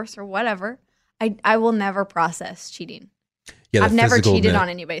your divorce or whatever. I will never process cheating. Yeah, I've never cheated on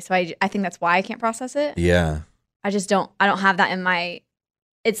anybody, so I think that's why I can't process it. Yeah. I don't have that in my.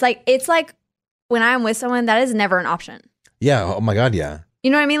 It's like when I'm with someone, that is never an option. Yeah. Oh my God. Yeah.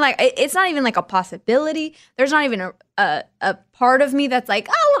 You know what I mean? Like it's not even like a possibility. There's not even a part of me that's like,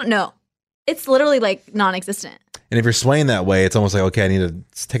 oh no. It's literally like non-existent. And if you're swaying that way, it's almost like, okay, I need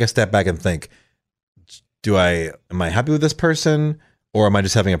to take a step back and think, am I happy with this person? Or am I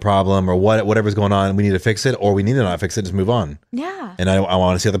just having a problem, or whatever's going on, we need to fix it, or we need to not fix it, just move on. Yeah. And I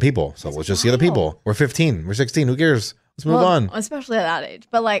want to see other people. So let's just see other people. We're 15, we're 16, who cares? Let's move on. Especially at that age.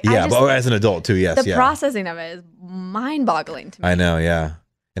 But like, but as an adult too, yes. The processing of it is mind-boggling to me. I know, yeah.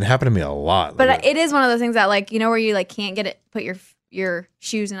 It happened to me a lot. But it is one of those things that like, where you like can't put your your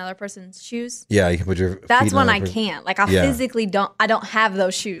shoes in another person's shoes. Yeah, you can put your. That's feet when in I other can't. Like I physically don't. I don't have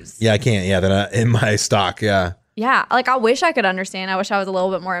those shoes. Yeah, I can't. Yeah, they're not in my stock. Yeah. Yeah, like I wish I could understand. I wish I was a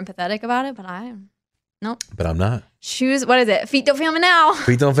little bit more empathetic about it, but nope. But I'm not. Shoes. What is it? Feet don't feel me now.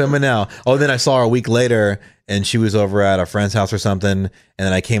 Feet don't fit me now. Oh, then I saw her a week later, and she was over at a friend's house or something. And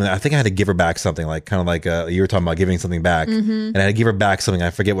then I came. I think I had to give her back something, like kind of like you were talking about giving something back. And I had to give her back something. I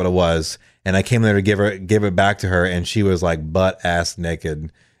forget what it was. And I came there to give it back to her, and she was like butt ass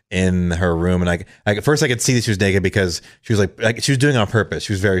naked in her room. And I at first I could see that she was naked because she was like she was doing it on purpose.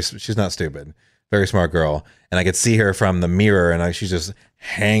 She's not stupid. Very smart girl. And I could see her from the mirror, and she's just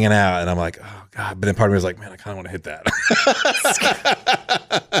hanging out. And I'm like, oh, God. But then part of me was like, man, I kind of want to hit that.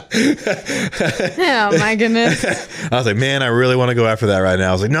 Oh, my goodness. I was like, man, I really want to go after that right now.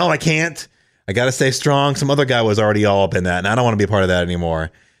 I was like, no, I can't. I got to stay strong. Some other guy was already all up in that, and I don't want to be a part of that anymore.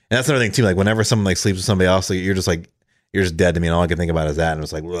 And that's another thing, too. Like, whenever someone like sleeps with somebody else, like, you're just dead to me, and all I can think about is that. And it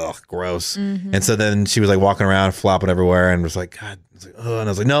was like, ugh, gross. And so then she was like walking around, flopping everywhere, and was like, God. And I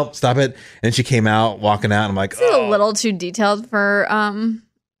was like, nope, stop it. And she came out, walking out, and I'm like, This is a little too detailed for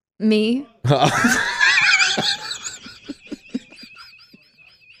me. I'm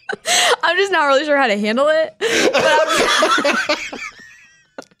just not really sure how to handle it. But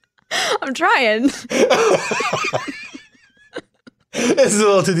I'm trying. This is a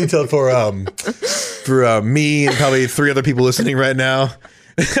little too detailed for me and probably 3 other people listening right now.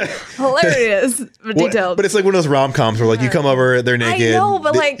 Hilarious, but detailed. But it's like one of those rom-coms where like you come over, they're naked. I know,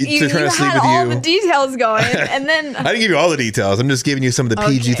 but like you had all the details going, and then I didn't give you all the details. I'm just giving you some of the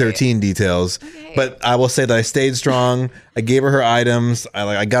PG-13 details. Okay. But I will say that I stayed strong. I gave her items.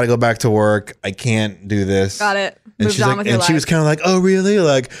 I got to go back to work. I can't do this. Got it. And she's like, and she was kind of like, oh really?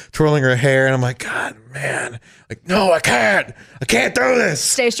 Like twirling her hair, and I'm like, God, man, like no, I can't do this.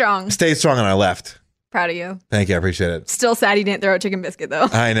 Stay strong. Stay strong, and I left. Proud of you. Thank you. I appreciate it. Still sad you didn't throw a chicken biscuit, though.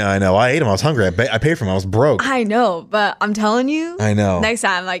 I know. I ate them. I was hungry. I paid for them. I was broke. I know, but I'm telling you. I know. Next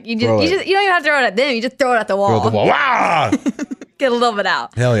time, like you don't even have to throw it at them. You just throw it at the wall. Throw it at the wall. Wow! Get a little bit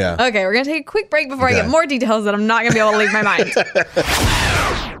out. Hell yeah. Okay, we're going to take a quick break before I get more details that I'm not going to be able to leave my mind.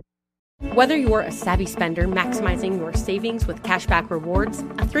 Whether you're a savvy spender maximizing your savings with cashback rewards,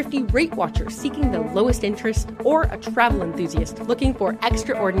 a thrifty rate watcher seeking the lowest interest, or a travel enthusiast looking for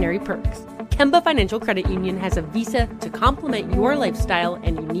extraordinary perks, Kemba Financial Credit Union has a visa to complement your lifestyle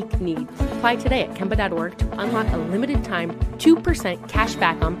and unique needs. Apply today at Kemba.org to unlock a limited time 2% cash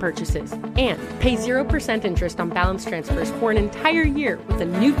back on purchases and pay 0% interest on balance transfers for an entire year with a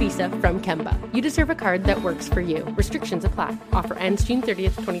new visa from Kemba. You deserve a card that works for you. Restrictions apply. Offer ends June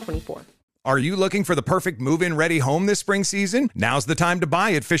 30th, 2024. Are you looking for the perfect move-in ready home this spring season? Now's the time to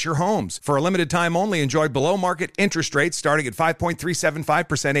buy at Fisher Homes. For a limited time only, enjoy below-market interest rates starting at 5.375%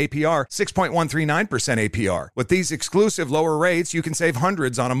 APR, 6.139% APR. With these exclusive lower rates, you can save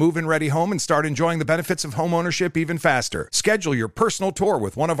hundreds on a move-in ready home and start enjoying the benefits of home ownership even faster. Schedule your personal tour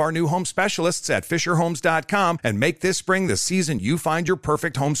with one of our new home specialists at FisherHomes.com and make this spring the season you find your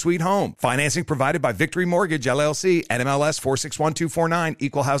perfect home sweet home. Financing provided by Victory Mortgage, LLC, NMLS 461249,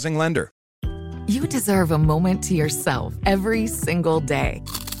 Equal Housing Lender. You deserve a moment to yourself every single day.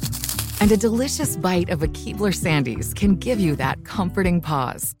 And a delicious bite of a Keebler Sandies can give you that comforting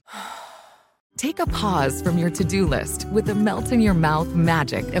pause. Take a pause from your to-do list with the melt-in-your-mouth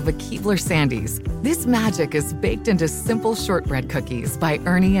magic of a Keebler Sandies. This magic is baked into simple shortbread cookies by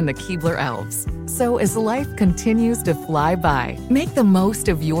Ernie and the Keebler Elves. So as life continues to fly by, make the most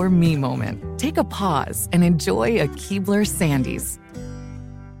of your me moment. Take a pause and enjoy a Keebler Sandies.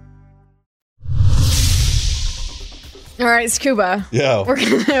 All right, Scuba. Yeah. We're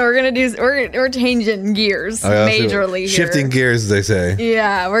changing gears majorly here. Shifting gears, as they say.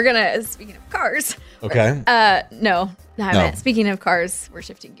 Yeah, we're gonna. Speaking of cars. Okay. No, I meant speaking of cars, we're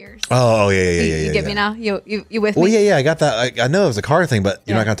shifting gears. Oh yeah. You get me now? You with me? Well, yeah, I got that. I know it was a car thing, but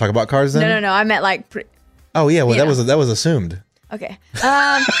you're not gonna talk about cars then? No. I meant like. Oh yeah, well that was assumed. Okay.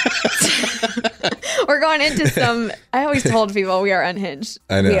 We're going into some. I always told people we are unhinged.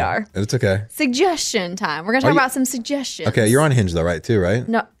 I know. We are. It's okay. Suggestion time. We're going to talk about some suggestions. Okay, you're on Hinge though, right? Too, right?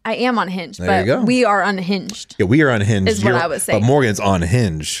 No, I am on Hinge, There but you go. we are unhinged. Yeah, we are on Hinge. Is what I was saying. But Morgan's on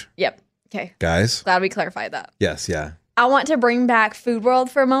Hinge. Yep. Okay. Guys. Glad we clarified that. Yes, yeah. I want to bring back Food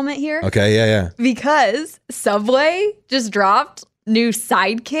World for a moment here. Okay, yeah. Because Subway just dropped new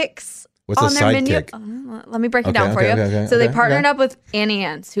sidekicks. What's on a their menu. sidekick? Let me break it down for you. So they partnered up with Annie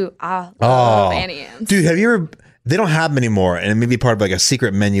Ann's, who I love Annie Ann's. Dude, have you ever... They don't have them anymore, and it may be part of like a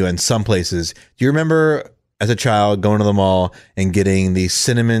secret menu in some places. Do you remember as a child going to the mall and getting the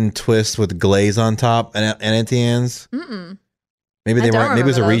cinnamon twist with glaze on top and Auntie Anne's? Mm-mm. Maybe they weren't. Maybe it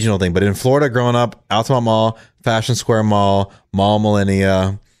was a regional thing. But in Florida, growing up, Altamont Mall, Fashion Square Mall, Mall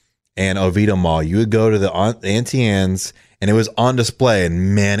Millennia, and Oviedo Mall, you would go to the Auntie Anne's, and it was on display.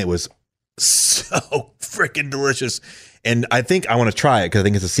 And man, it was so freaking delicious. And I think I want to try it because I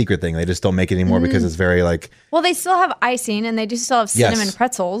think it's a secret thing. They just don't make it anymore because it's very like. Well, they still have icing, and they do still have cinnamon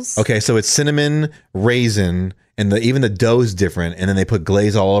pretzels. Okay, so it's cinnamon, raisin, and even the dough is different, and then they put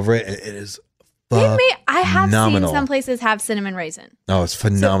glaze all over it. And it is phenomenal. I have seen some places have cinnamon raisin. Oh, it's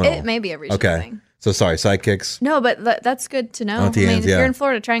phenomenal. So it may be a regional thing. So sorry, sidekicks. No, but that's good to know. If you're in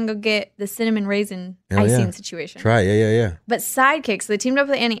Florida, try and go get the cinnamon raisin icing situation. Try it. Yeah. But sidekicks, they teamed up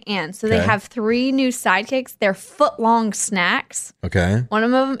with Auntie Anne. So they have 3 new sidekicks. They're foot-long snacks. Okay. One of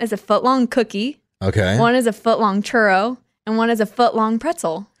them is a foot-long cookie. Okay. One is a foot-long churro. And one is a foot-long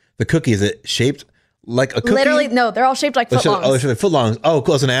pretzel. The cookie, is it shaped like a cookie? Literally, no, they're all shaped like footlongs. Oh, footlongs. Oh,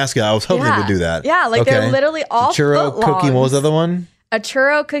 cool. I was going to ask you. I was hoping they would do that. Yeah, like they're literally all churro, footlongs. cookie, what was the other one? A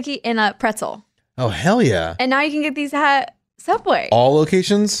churro, cookie, and a pretzel. Oh, hell yeah. And now you can get these at Subway. All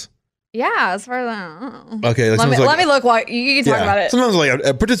locations? Yeah, as far as I don't know. Okay. Let me look while you can talk about it. Sometimes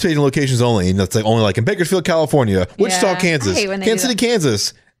like participating locations only. And that's like only like in Bakersfield, California, Wichita, Kansas, Kansas City,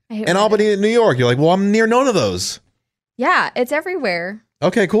 Kansas, and Albany, New York. You're like, well, I'm near none of those. Yeah, it's everywhere.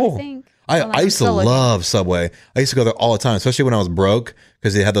 Okay, cool. I think. I used to love Subway. I used to go there all the time, especially when I was broke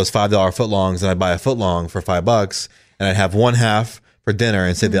because they had those $5 footlongs, and I'd buy a footlong for $5, and I'd have one half for dinner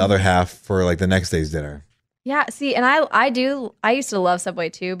and save the other half for like the next day's dinner. Yeah, see, and I used to love Subway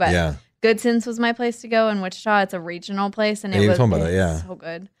too, but Goodson's was my place to go in Wichita. It's a regional place, and it was so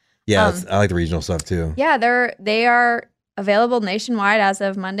good. Yeah, I like the regional stuff too. Yeah, they are available nationwide as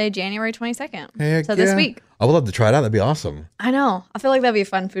of Monday, January 22nd. So this week. I would love to try it out. That'd be awesome. I know. I feel like that'd be a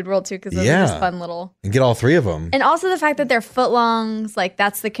fun food world too, because those are just fun little. And get all 3 of them. And also the fact that they're footlongs, like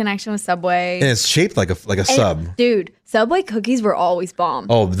that's the connection with Subway. And it's shaped like a sub. Dude, Subway cookies were always bomb.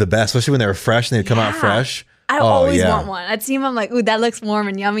 Oh, the best, especially when they were fresh and they'd come out fresh. I always want one. I'd see them, I'm like, ooh, that looks warm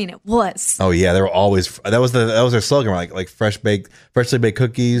and yummy, and it was. Oh yeah, they were always. That was their slogan, like freshly baked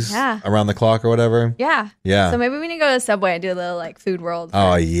cookies, around the clock or whatever. Yeah. So maybe we need to go to Subway and do a little like food world.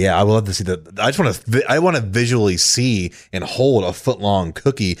 Oh yeah, I would love to see that. I want to visually see and hold a foot-long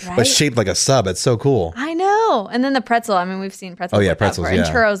cookie, but shaped like a sub. It's so cool. I know. And then the pretzel. I mean, we've seen pretzels. Oh yeah, pretzels. And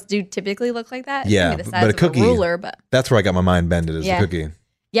churros do typically look like that. Yeah, the size but a cookie. Of a ruler, but that's where I got my mind bended. Is the cookie.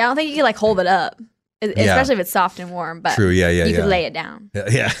 Yeah, I don't think you can like hold it up. Especially if it's soft and warm, but true, you could lay it down.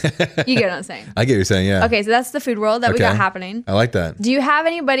 Yeah. You get what I'm saying? I get what you're saying, yeah. Okay, so that's the food world that we got happening. I like that. Do you have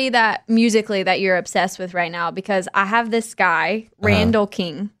anybody that musically that you're obsessed with right now? Because I have this guy, Randall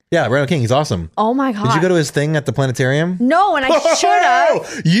King. Yeah, Randall King, he's awesome. Oh my God. Did you go to his thing at the planetarium? No, and I should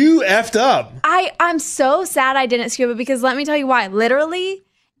have. You effed up. I'm so sad I didn't Scuba, because let me tell you why. Literally,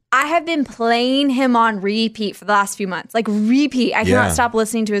 I have been playing him on repeat for the last few months. Like repeat. I cannot stop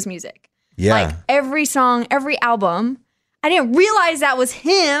listening to his music. Yeah. Like every song, every album. I didn't realize that was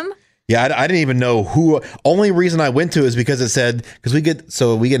him. Yeah, I didn't even know who. Only reason I went to is because it said, because we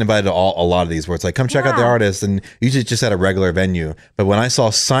get invited to a lot of these where it's like, come check out the artist, and usually just at a regular venue. But when I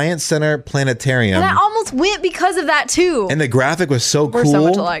saw Science Center Planetarium, and I almost went because of that too. And the graphic was so cool. We're so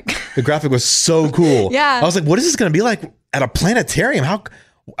much alike. The graphic was so cool. Yeah. I was like, what is this going to be like at a planetarium?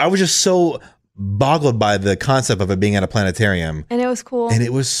 I was just so boggled by the concept of it being at a planetarium. And it was cool. And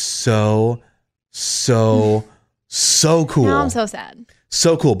it was so cool. Now I'm so sad.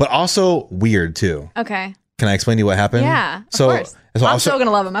 So cool, but also weird too. Okay. Can I explain to you what happened? Yeah, of course. I'm still going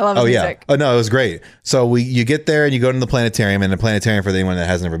to love him. I love his music. Oh, no, it was great. So you get there and you go to the planetarium, and the planetarium, for anyone that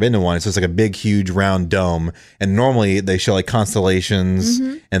hasn't ever been to one, it's just like a big, huge, round dome. And normally they show like constellations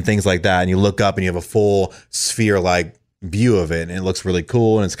and things like that. And you look up and you have a full sphere-like view of it, and it looks really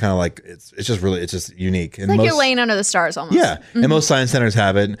cool, and it's kind of like it's just unique. It's like you're laying under the stars almost. Yeah, and most science centers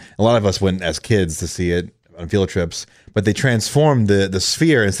have it. A lot of us went as kids to see it on field trips, but they transformed the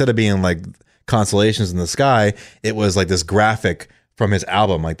sphere. Instead of being like constellations in the sky, it was like this graphic from his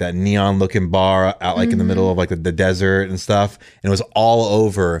album, like that neon looking bar out like in the middle of like the desert and stuff, and it was all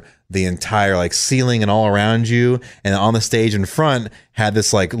over the entire like ceiling and all around you, and on the stage in front had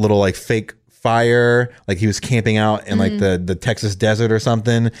this like little like fake fire, like he was camping out in like the Texas desert or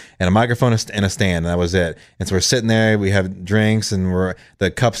something, and a microphone and a stand, and that was it. And so we're sitting there, we have drinks, and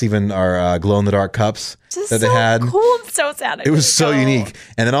the cups even are glow-in-the-dark cups that they had. Cool. I'm so sad. It was so unique.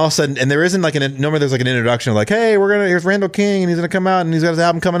 And then all of a sudden, and there isn't like normally there's like an introduction of like, hey, here's Randall King, and he's gonna come out, and he's got his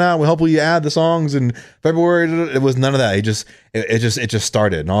album coming out, we hope you add the songs in February. It was none of that. It just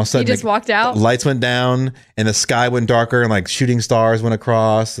started, and all of a sudden he just walked out, lights went down, and the sky went darker, and like shooting stars went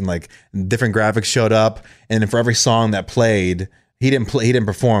across, and like different graphics showed up. And for every song that played, he didn't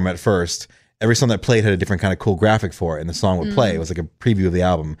perform at first. every song that played had a different kind of cool graphic for it, and the song would play. It was like a preview of the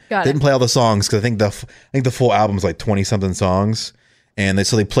album. Didn't play all the songs because I think the full album is like 20 something songs, and they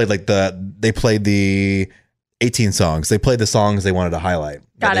played the 18 songs. They played the songs they wanted to highlight.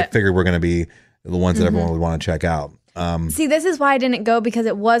 They figured were going to be the ones that everyone would want to check out. See, this is why I didn't go, because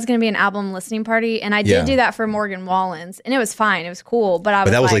it was going to be an album listening party, and I did do that for Morgan Wallen's, and it was fine. It was cool, but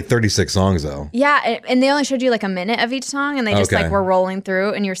that was like 36 songs though. Yeah, and they only showed you like a minute of each song, and they just like were rolling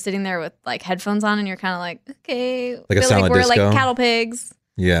through, and you're sitting there with like headphones on, and you're kind of like, okay, like a sound like we're like cattle pigs.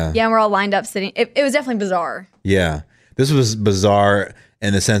 Yeah, and we're all lined up sitting. It was definitely bizarre. Yeah, this was bizarre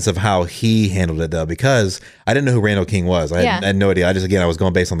in the sense of how he handled it though, because I didn't know who Randall King was. I had no idea. I was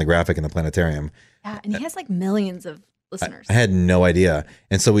going based on the graphic in the planetarium. Yeah, and he has like millions of listeners. I had no idea.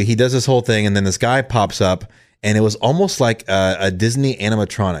 And so he does this whole thing, and then this guy pops up, and it was almost like a Disney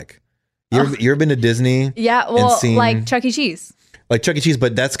animatronic. You ever been to Disney? Yeah, well, like Chuck E. Cheese. Like Chuck E. Cheese,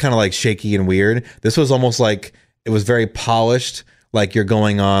 but that's kind of like shaky and weird. This was almost like, it was very polished, like you're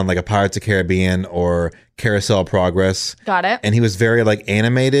going on like a Pirates of the Caribbean or Carousel Progress. Got it. And he was very like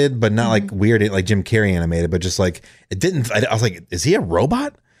animated, but not like weird, like Jim Carrey animated, but just like, I was like, is he a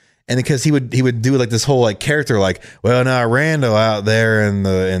robot? And because he would do like this whole like character, like, well, now Randall out there in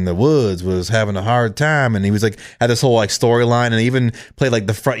the woods was having a hard time, and he was like had this whole like storyline, and even played like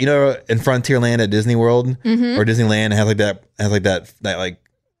the front, in Frontierland at Disney World or Disneyland, has that like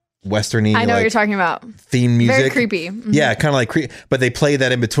westerny. I know what you're talking about. Theme music, very creepy. Yeah, kind of like creepy. But they play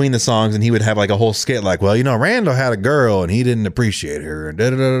that in between the songs, and he would have like a whole skit, like, well, Randall had a girl, and he didn't appreciate her, and da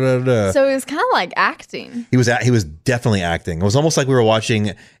da da da da. So it was kind of like acting. He was definitely acting. It was almost like we were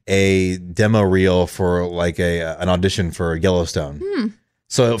watching a demo reel for like an audition for Yellowstone.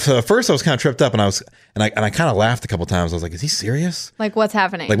 So at first I was kind of tripped up, and I kind of laughed a couple times. I was like, is he serious? Like, what's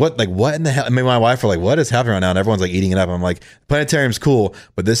happening? Like what in the hell? I mean, my wife were like, what is happening right now? And everyone's like eating it up. I'm like, planetarium's cool,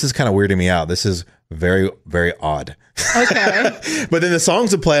 but this is kind of weirding me out. This is very, very odd. Okay. But then the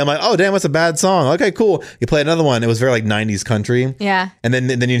songs would play. I'm like, oh damn, that's a bad song. Okay, cool. You play another one. It was very like 90s country. Yeah. And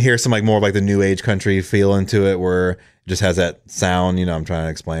then you'd hear some like more of like the new age country feel into it, where it just has that sound. I'm trying to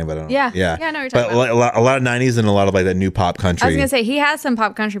explain, but I don't know. Yeah. I know what you're talking about. A lot of 90s and a lot of like that new pop country. I was gonna say he has some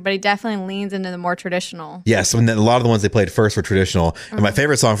pop country, but he definitely leans into the more traditional. Yes, and then a lot of the ones they played first were traditional. And my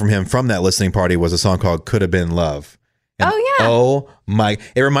favorite song from him from that listening party was a song called "Could Have Been Love." And oh my!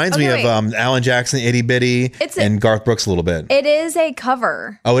 It reminds me of Alan Jackson, Itty Bitty, and Garth Brooks a little bit. It is a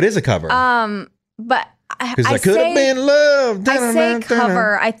cover. Oh, it is a cover. But I could have been love. I say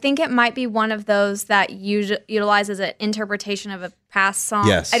cover. I think it might be one of those that utilizes an interpretation of a past song.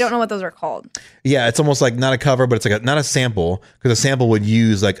 Yes. I don't know what those are called. Yeah, it's almost like not a cover, but it's like not a sample, because a sample would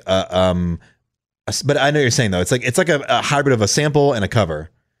use like but I know what you're saying though. It's like a hybrid of a sample and a cover.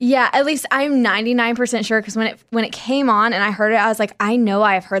 Yeah, at least I'm 99% sure, because when it came on and I heard it, I was like, I know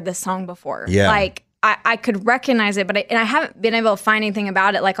I have heard this song before. Yeah. Like I could recognize it, but I haven't been able to find anything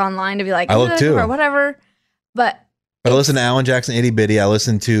about it like online to be like, I look too, or whatever. But I listened to Alan Jackson, Itty Bitty. I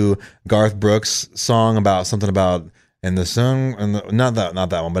listened to Garth Brooks' song about something about in the song, and not that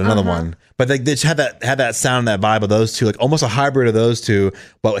one, but another one. But they just had that sound, that vibe of those two, like almost a hybrid of those two,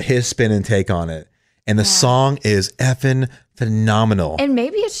 but with his spin and take on it. And the song is effing phenomenal. And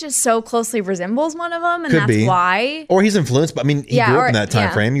maybe it's just so closely resembles one of them, and that's why. Or he's influenced by, he grew up in that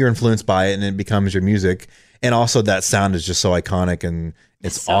time frame. You're influenced by it, and it becomes your music. And also that sound is just so iconic, and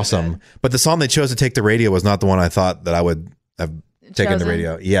it's so awesome. Good. But the song they chose to take the radio was not the one I thought that I would have taken the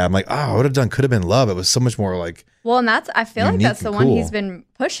radio. Yeah, I'm like, I would have done Could Have Been Love. It was so much more like, well, and I feel like that's the one he's been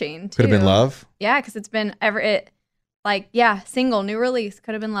pushing too. Could Have Been Love? Yeah, because it's been single, new release,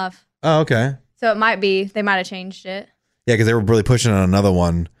 Could Have Been Love. Oh, okay. So they might have changed it. Yeah, because they were really pushing on another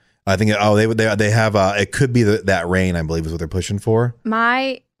one. I think they have it could be That Rain, I believe, is what they're pushing for.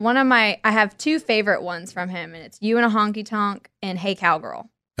 I have two favorite ones from him, and it's You and a Honky Tonk and Hey Cowgirl.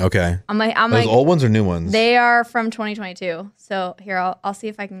 Okay. I'm those like old ones or new ones? They are from 2022. So here I'll see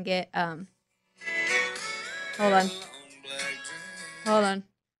if I can get hold on.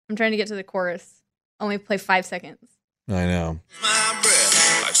 I'm trying to get to the chorus. Only play 5 seconds. I know.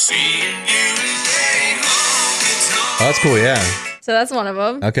 Oh, that's cool, yeah. So that's one of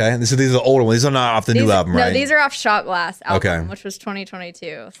them. Okay. So these are the older ones. These are not off the new album, right? No, these are off Shot Glass album, which was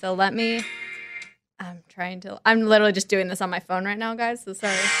 2022. So I'm literally just doing this on my phone right now, guys. So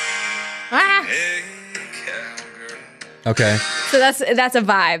sorry. Okay. So that's a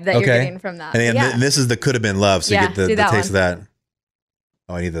vibe that you're getting from that. And this is the Could Have Been Love, so you get the taste of that.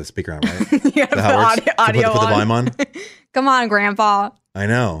 Oh, I need the speaker on, right? You have the audio put the volume on. Come on, Grandpa. I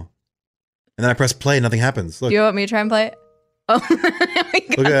know. And then I press play, nothing happens. Look. Do you want me to try and play it? Oh,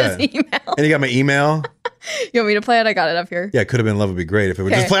 look at that. Email. And you got my email. You want me to play it? I got it up here. Yeah, Could Have Been Love would be great if it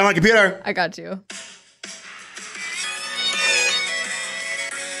would just play on my computer. I got you.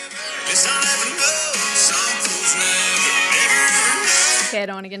 Okay, I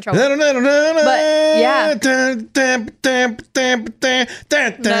don't want to get in trouble. But yeah.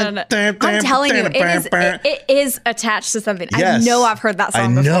 I'm telling you, it is attached to something. Yes. I know I've heard that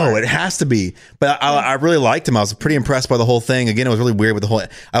song before. I know, it has to be. But I really liked him. I was pretty impressed by the whole thing. Again, it was really weird with the whole...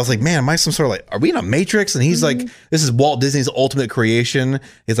 I was like, man, am I some sort of like... Are we in a Matrix? And he's like, this is Walt Disney's ultimate creation.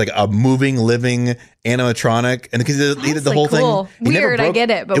 It's like a moving, living animatronic. And because he did the whole cool. thing. Weird, I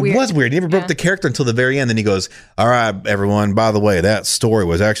get it, but weird. It was weird. He never broke the character until the very end. Then he goes, all right, everyone, by the way, that story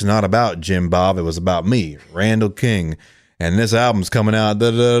was actually not about Jim Bob. It was about me, Randall King. And this album's coming out,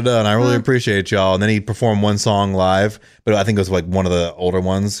 and I really appreciate y'all. And then he performed one song live, but I think it was like one of the older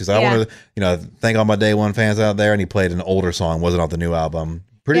ones. He's like, I want to, thank all my Day One fans out there. And he played an older song, wasn't off the new album.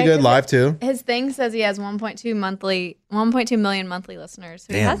 Pretty good live too. His thing says he has 1.2 million monthly listeners.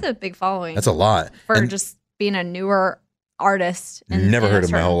 So he has a big following. That's a lot for just being a newer artist. Never heard of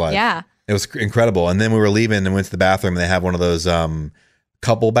him my whole life. Yeah, it was incredible. And then we were leaving and went to the bathroom. And they have one of those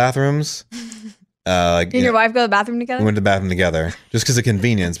couple bathrooms. Did your wife go to the bathroom together? We went to the bathroom together just because of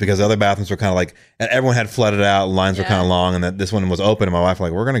convenience, because the other bathrooms were kind of like, and everyone had flooded out, lines were kind of long, and that this one was open, and my wife was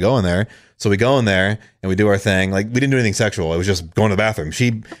like, we're going to go in there. So we go in there and we do our thing. Like, we didn't do anything sexual. It was just going to the bathroom.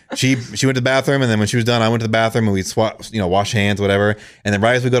 She went to the bathroom, and then when she was done, I went to the bathroom and we wash hands, whatever. And then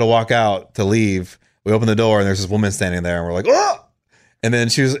right as we go to walk out to leave, we open the door and there's this woman standing there and we're like, oh! And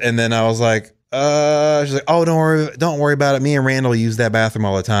then I was like, she's like, oh, don't worry about it. Me and Randall use that bathroom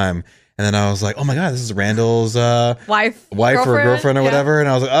all the time. And then I was like, oh my God, this is Randall's wife or girlfriend or whatever. And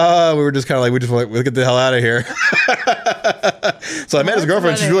I was like, we were just kind of like, we get the hell out of here. So I met his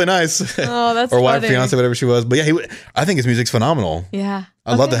girlfriend. She's really nice. Oh, that's or wife, funny. fiance, whatever she was. But yeah, I think his music's phenomenal. Yeah.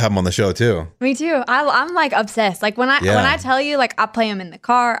 I'd love to have him on the show too. Me too. I'm like obsessed. Like when I tell you, like I play him in the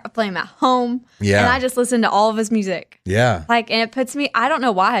car, I play him at home. Yeah. And I just listen to all of his music. Yeah. Like, and it puts me, I don't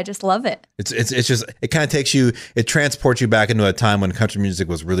know why, I just love it. It's just, it kind of takes you, it transports you back into a time when country music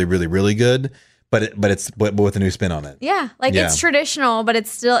was really, really, really good. But with a new spin on it. Yeah. Like it's traditional, but it's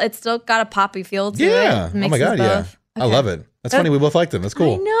still got a poppy feel to it. Yeah. Oh my God. Yeah. Okay. I love it. That's funny. We both liked them. That's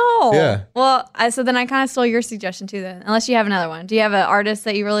cool. I know. Yeah. Well, so then I kind of stole your suggestion too then. Unless you have another one. Do you have an artist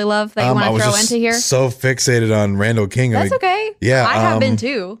that you really love that you want to throw into here? So fixated on Randall King. That's okay. Yeah. I have been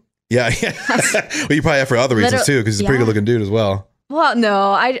too. Yeah. Well, you probably have for other reasons too, because he's a pretty good looking dude as well. Well,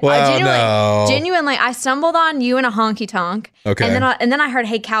 no, I genuinely, I stumbled on You in a Honky Tonk. Okay. And then I heard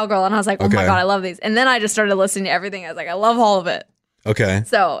Hey Cowgirl, and I was like, oh my God, I love these. And then I just started listening to everything. I was like, I love all of it. Okay.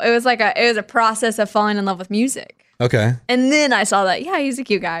 So it was a process of falling in love with music. Okay. And then I saw that, he's a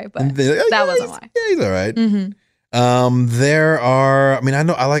cute guy, but that wasn't why. Yeah, he's all right. Mm-hmm. There are,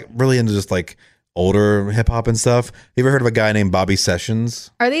 I like really into just like older hip hop and stuff. Have you ever heard of a guy named Bobby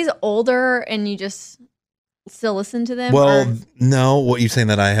Sessions? Are these older and you just still listen to them? Well, no. What, you saying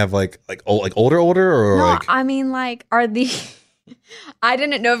that I have like older or no, like? I mean, like, are these... I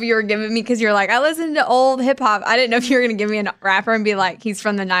didn't know if you were giving me, because you're like, I listen to old hip hop. I didn't know if you were going to give me a rapper and be like, he's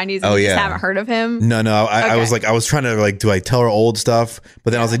from the 90s and you just haven't heard of him. No. I was like, I was trying to like, do I tell her old stuff?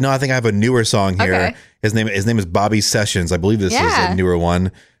 But then I was like, no, I think I have a newer song here. Okay. His name is Bobby Sessions. I believe this is a newer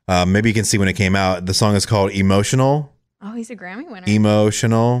one. Maybe you can see when it came out. The song is called Emotional. Oh, he's a Grammy winner.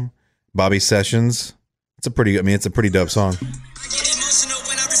 Emotional. Bobby Sessions. It's a pretty dope song.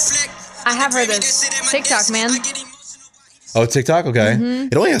 I have heard this. TikTok, man. Oh, TikTok? Okay. Mm-hmm.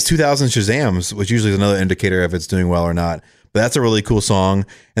 It only has 2,000 Shazams, which usually is another indicator if it's doing well or not. But that's a really cool song.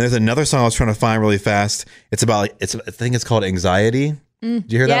 And there's another song I was trying to find really fast. It's about, I think it's called Anxiety.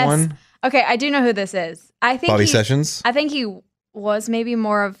 Did you hear that one? Okay, I do know who this is. I think Bobby Sessions? I think he was maybe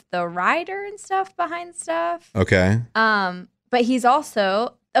more of the writer and stuff behind stuff. Okay. But he's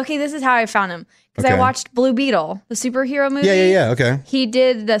also, this is how I found him. Because I watched Blue Beetle, the superhero movie. Yeah, okay. He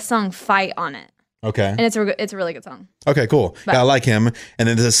did the song Fight on it. Okay. And it's a really good song. Okay, cool. But, I like him. And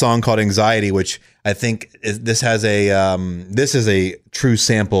then there's a song called Anxiety, which I think this is a true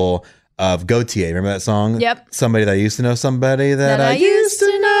sample of Gautier. Remember that song? Yep. Somebody that I used to know, somebody that I used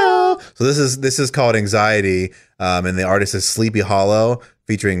to know. So this is called Anxiety, and the artist is Sleepy Hollow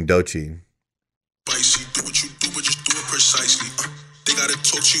featuring Doechii. Spicy, do what you do, but just do it precisely. They gotta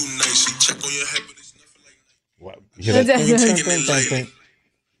talk to you nicely. Check on your head, but it's nothing like what? You hear that? Do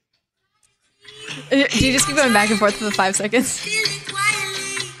you just keep going back and forth for the 5 seconds?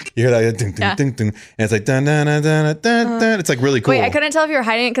 You hear that? Ding, ding, ding, ding, and it's like dun, dun, dun, dun, dun, dun. It's like really cool. Wait, I couldn't tell if you were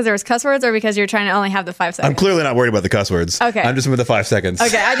hiding it because there was cuss words or because you're trying to only have the 5 seconds. I'm clearly not worried about the cuss words. Okay. I'm just with the 5 seconds.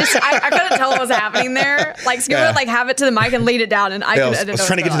 Okay, I couldn't tell what was happening there. Like Scuba would like have it to the mic and lead it down, and I was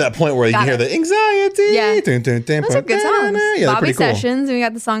trying to get to that point where you can hear the anxiety. Yeah. Dun, dun, dun, Those are good songs. Yeah, Bobby cool. Sessions, and we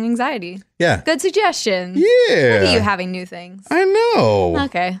got the song Anxiety. Yeah. Good suggestion. Yeah. Look at you having new things. I know.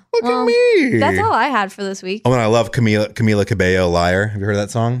 Okay. Look at me. That's all I had for this week. Oh, and I love Camila Cabello, Liar. Have you heard of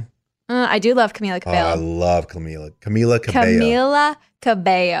that song? I do love Camila Cabello. Oh, I love Camila Cabello. Camila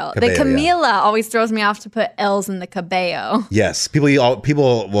Cabello. The Camila always throws me off to put L's in the Cabello. Yes. People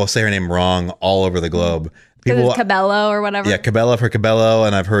will say her name wrong all over the globe. Because it's Cabello or whatever. Yeah, Cabello for Cabello,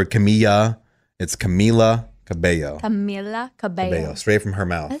 and I've heard Camilla. It's Camila Cabello. Camila Cabello. Straight from her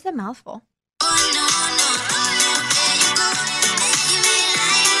mouth. That's a mouthful.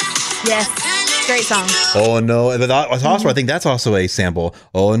 Yes. Great song. Oh no, but also I think that's also a sample.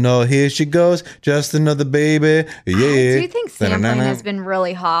 Oh no, here she goes, just another baby. Yeah. I do think sampling has been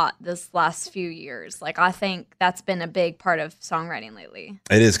really hot this last few years. Like I think that's been a big part of songwriting lately.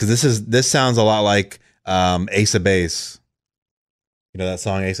 It is because this sounds a lot like Ace of Base. You know that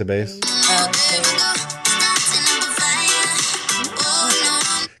song Ace of Base?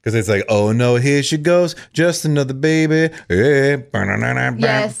 Because it's like, oh no, here she goes, just another baby.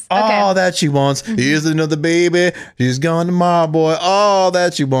 Yes. All that she wants is another baby. She's gone tomorrow, boy. All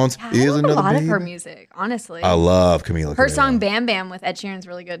that she wants is another baby. I love a lot of her music, honestly. I love Camila. Her song Bam Bam with Ed Sheeran's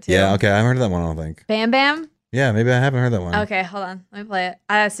really good too. Yeah, okay. I haven't heard that one, I don't think. Bam Bam? Yeah, maybe I haven't heard that one. Okay, hold on. Let me play it.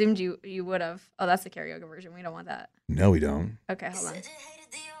 I assumed you would have. Oh, that's the karaoke version. We don't want that. No, we don't. Okay, hold on.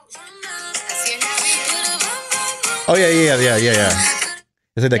 Oh, yeah.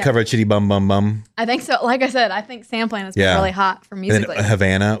 It's like that cover of Chitty Bum Bum Bum. I think so. Like I said, I think sampling has been really hot for music. And then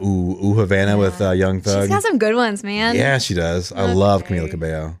Havana, Havana with Young Thug. She's got some good ones, man. Yeah, she does. I love Camila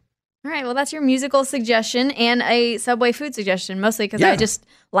Cabello. All right, well, that's your musical suggestion and a Subway food suggestion, mostly because I just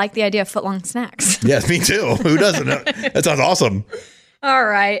like the idea of footlong snacks. Yes, me too. Who doesn't? That sounds awesome. All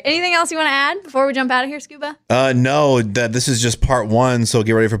right. Anything else you want to add before we jump out of here, Scuba? No, that this is just part 1, so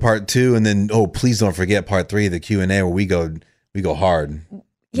get ready for part 2, and then please don't forget part 3, the Q&A, where we go hard.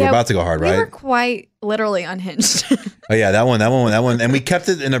 We're about to go hard, right? We were quite literally unhinged. Oh yeah, that one, and we kept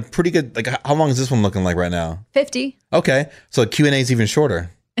it in a pretty good. Like, how long is this one looking like right now? 50. Okay, so Q&A is even shorter.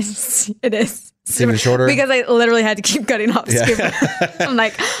 It is. It's even shorter because I literally had to keep cutting off Scuba. I'm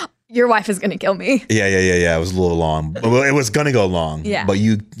like, your wife is going to kill me. Yeah. It was a little long. Well, it was going to go long. Yeah. But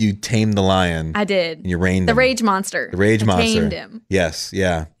you tamed the lion. I did. And you reined the him. rage monster. The rage monster. Tamed him. Yes.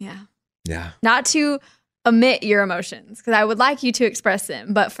 Yeah. Yeah. Not to omit your emotions, because I would like you to express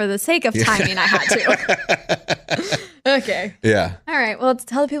them, but for the sake of timing, I had to. Okay. Yeah. All right. Well,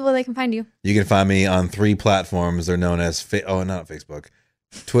 tell the people where they can find you. You can find me on 3 platforms. They're known as not Facebook,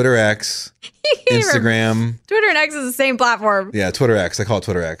 Twitter X, Instagram. Twitter and X is the same platform. Yeah, Twitter X. I call it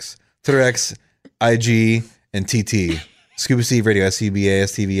Twitter X. Twitter X, IG, and TT. Scuba Steve Radio,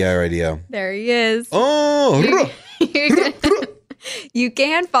 SCBA Radio. There he is. Oh. You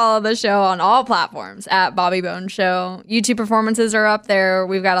can follow the show on all platforms at Bobby Bones Show. YouTube performances are up there.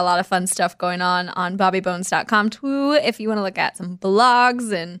 We've got a lot of fun stuff going on bobbybones.com too. If you want to look at some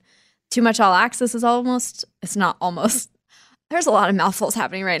blogs, and Too Much All Access is it's not almost. There's a lot of mouthfuls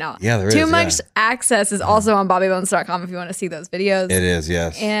happening right now. Yeah, there is. Too Much Access is also on bobbybones.com if you want to see those videos. It is,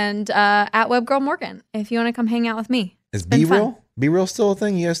 yes. And at Webgirl Morgan if you want to come hang out with me. Is B-Real? B-Real still a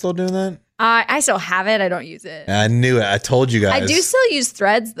thing? You guys still doing that? I still have it. I don't use it. I knew it. I told you guys. I do still use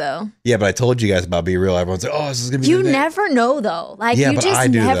Threads though. Yeah, but I told you guys about B-Real. Everyone's like, "Oh, this is gonna be." You never know though. Like you but just I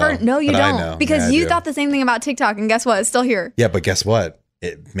do, never. though. No, you But don't. I know. Because Yeah, I you do. thought the same thing about TikTok, and guess what? It's still here. Yeah, but guess what?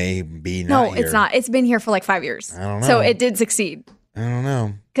 It may be not. No, it's not. It's been here for like 5 years. I don't know. So it did succeed. I don't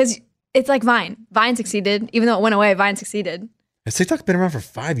know. Because it's like Vine. Vine succeeded, even though it went away. Vine succeeded. Has TikTok been around for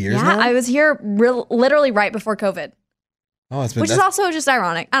 5 years Yeah, now? I was here literally right before COVID. Oh, it's been. Which is also just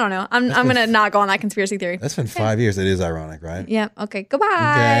ironic. I don't know. I'm gonna not go on that conspiracy theory. That's been 5 years. It is ironic, right? Yeah. Okay.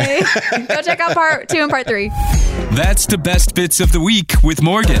 Goodbye. Go check out part 2 and part 3. That's the best bits of the week with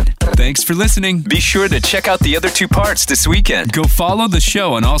Morgan. Thanks for listening. Be sure to check out the other 2 parts this weekend. Go follow the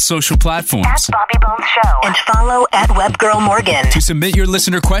show on all social platforms. At Bobby Bones Show. And follow at Webgirl Morgan. To submit your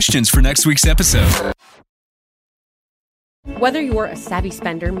listener questions for next week's episode. Whether you're a savvy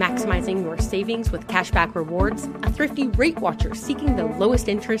spender maximizing your savings with cashback rewards, a thrifty rate watcher seeking the lowest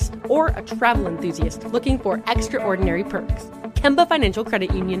interest, or a travel enthusiast looking for extraordinary perks, Kemba Financial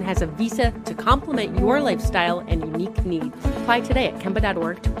Credit Union has a visa to complement your lifestyle and unique needs. Apply today at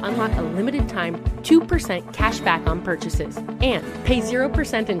Kemba.org to unlock a limited time 2% cash back on purchases and pay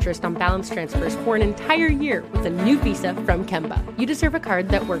 0% interest on balance transfers for an entire year with a new visa from Kemba. You deserve a card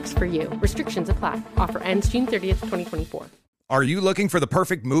that works for you. Restrictions apply. Offer ends June 30th, 2024. Are you looking for the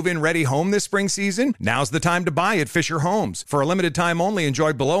perfect move-in ready home this spring season? Now's the time to buy at Fisher Homes. For a limited time only,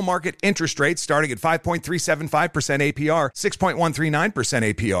 enjoy below-market interest rates starting at 5.375% APR,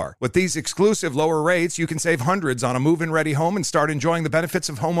 6.139% APR. With these exclusive lower rates, you can save hundreds on a move-in ready home and start enjoying the benefits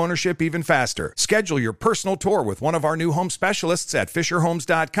of home ownership even faster. Schedule your personal tour with one of our new home specialists at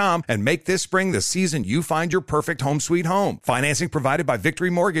FisherHomes.com and make this spring the season you find your perfect home sweet home. Financing provided by Victory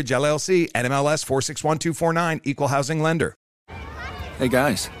Mortgage, LLC, NMLS 461249, Equal Housing Lender. Hey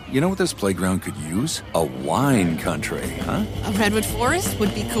guys, you know what this playground could use? A wine country, huh? A redwood forest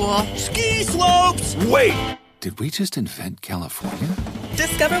would be cool. Ski slopes! Wait! Did we just invent California?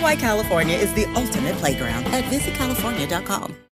 Discover why California is the ultimate playground at visitcalifornia.com.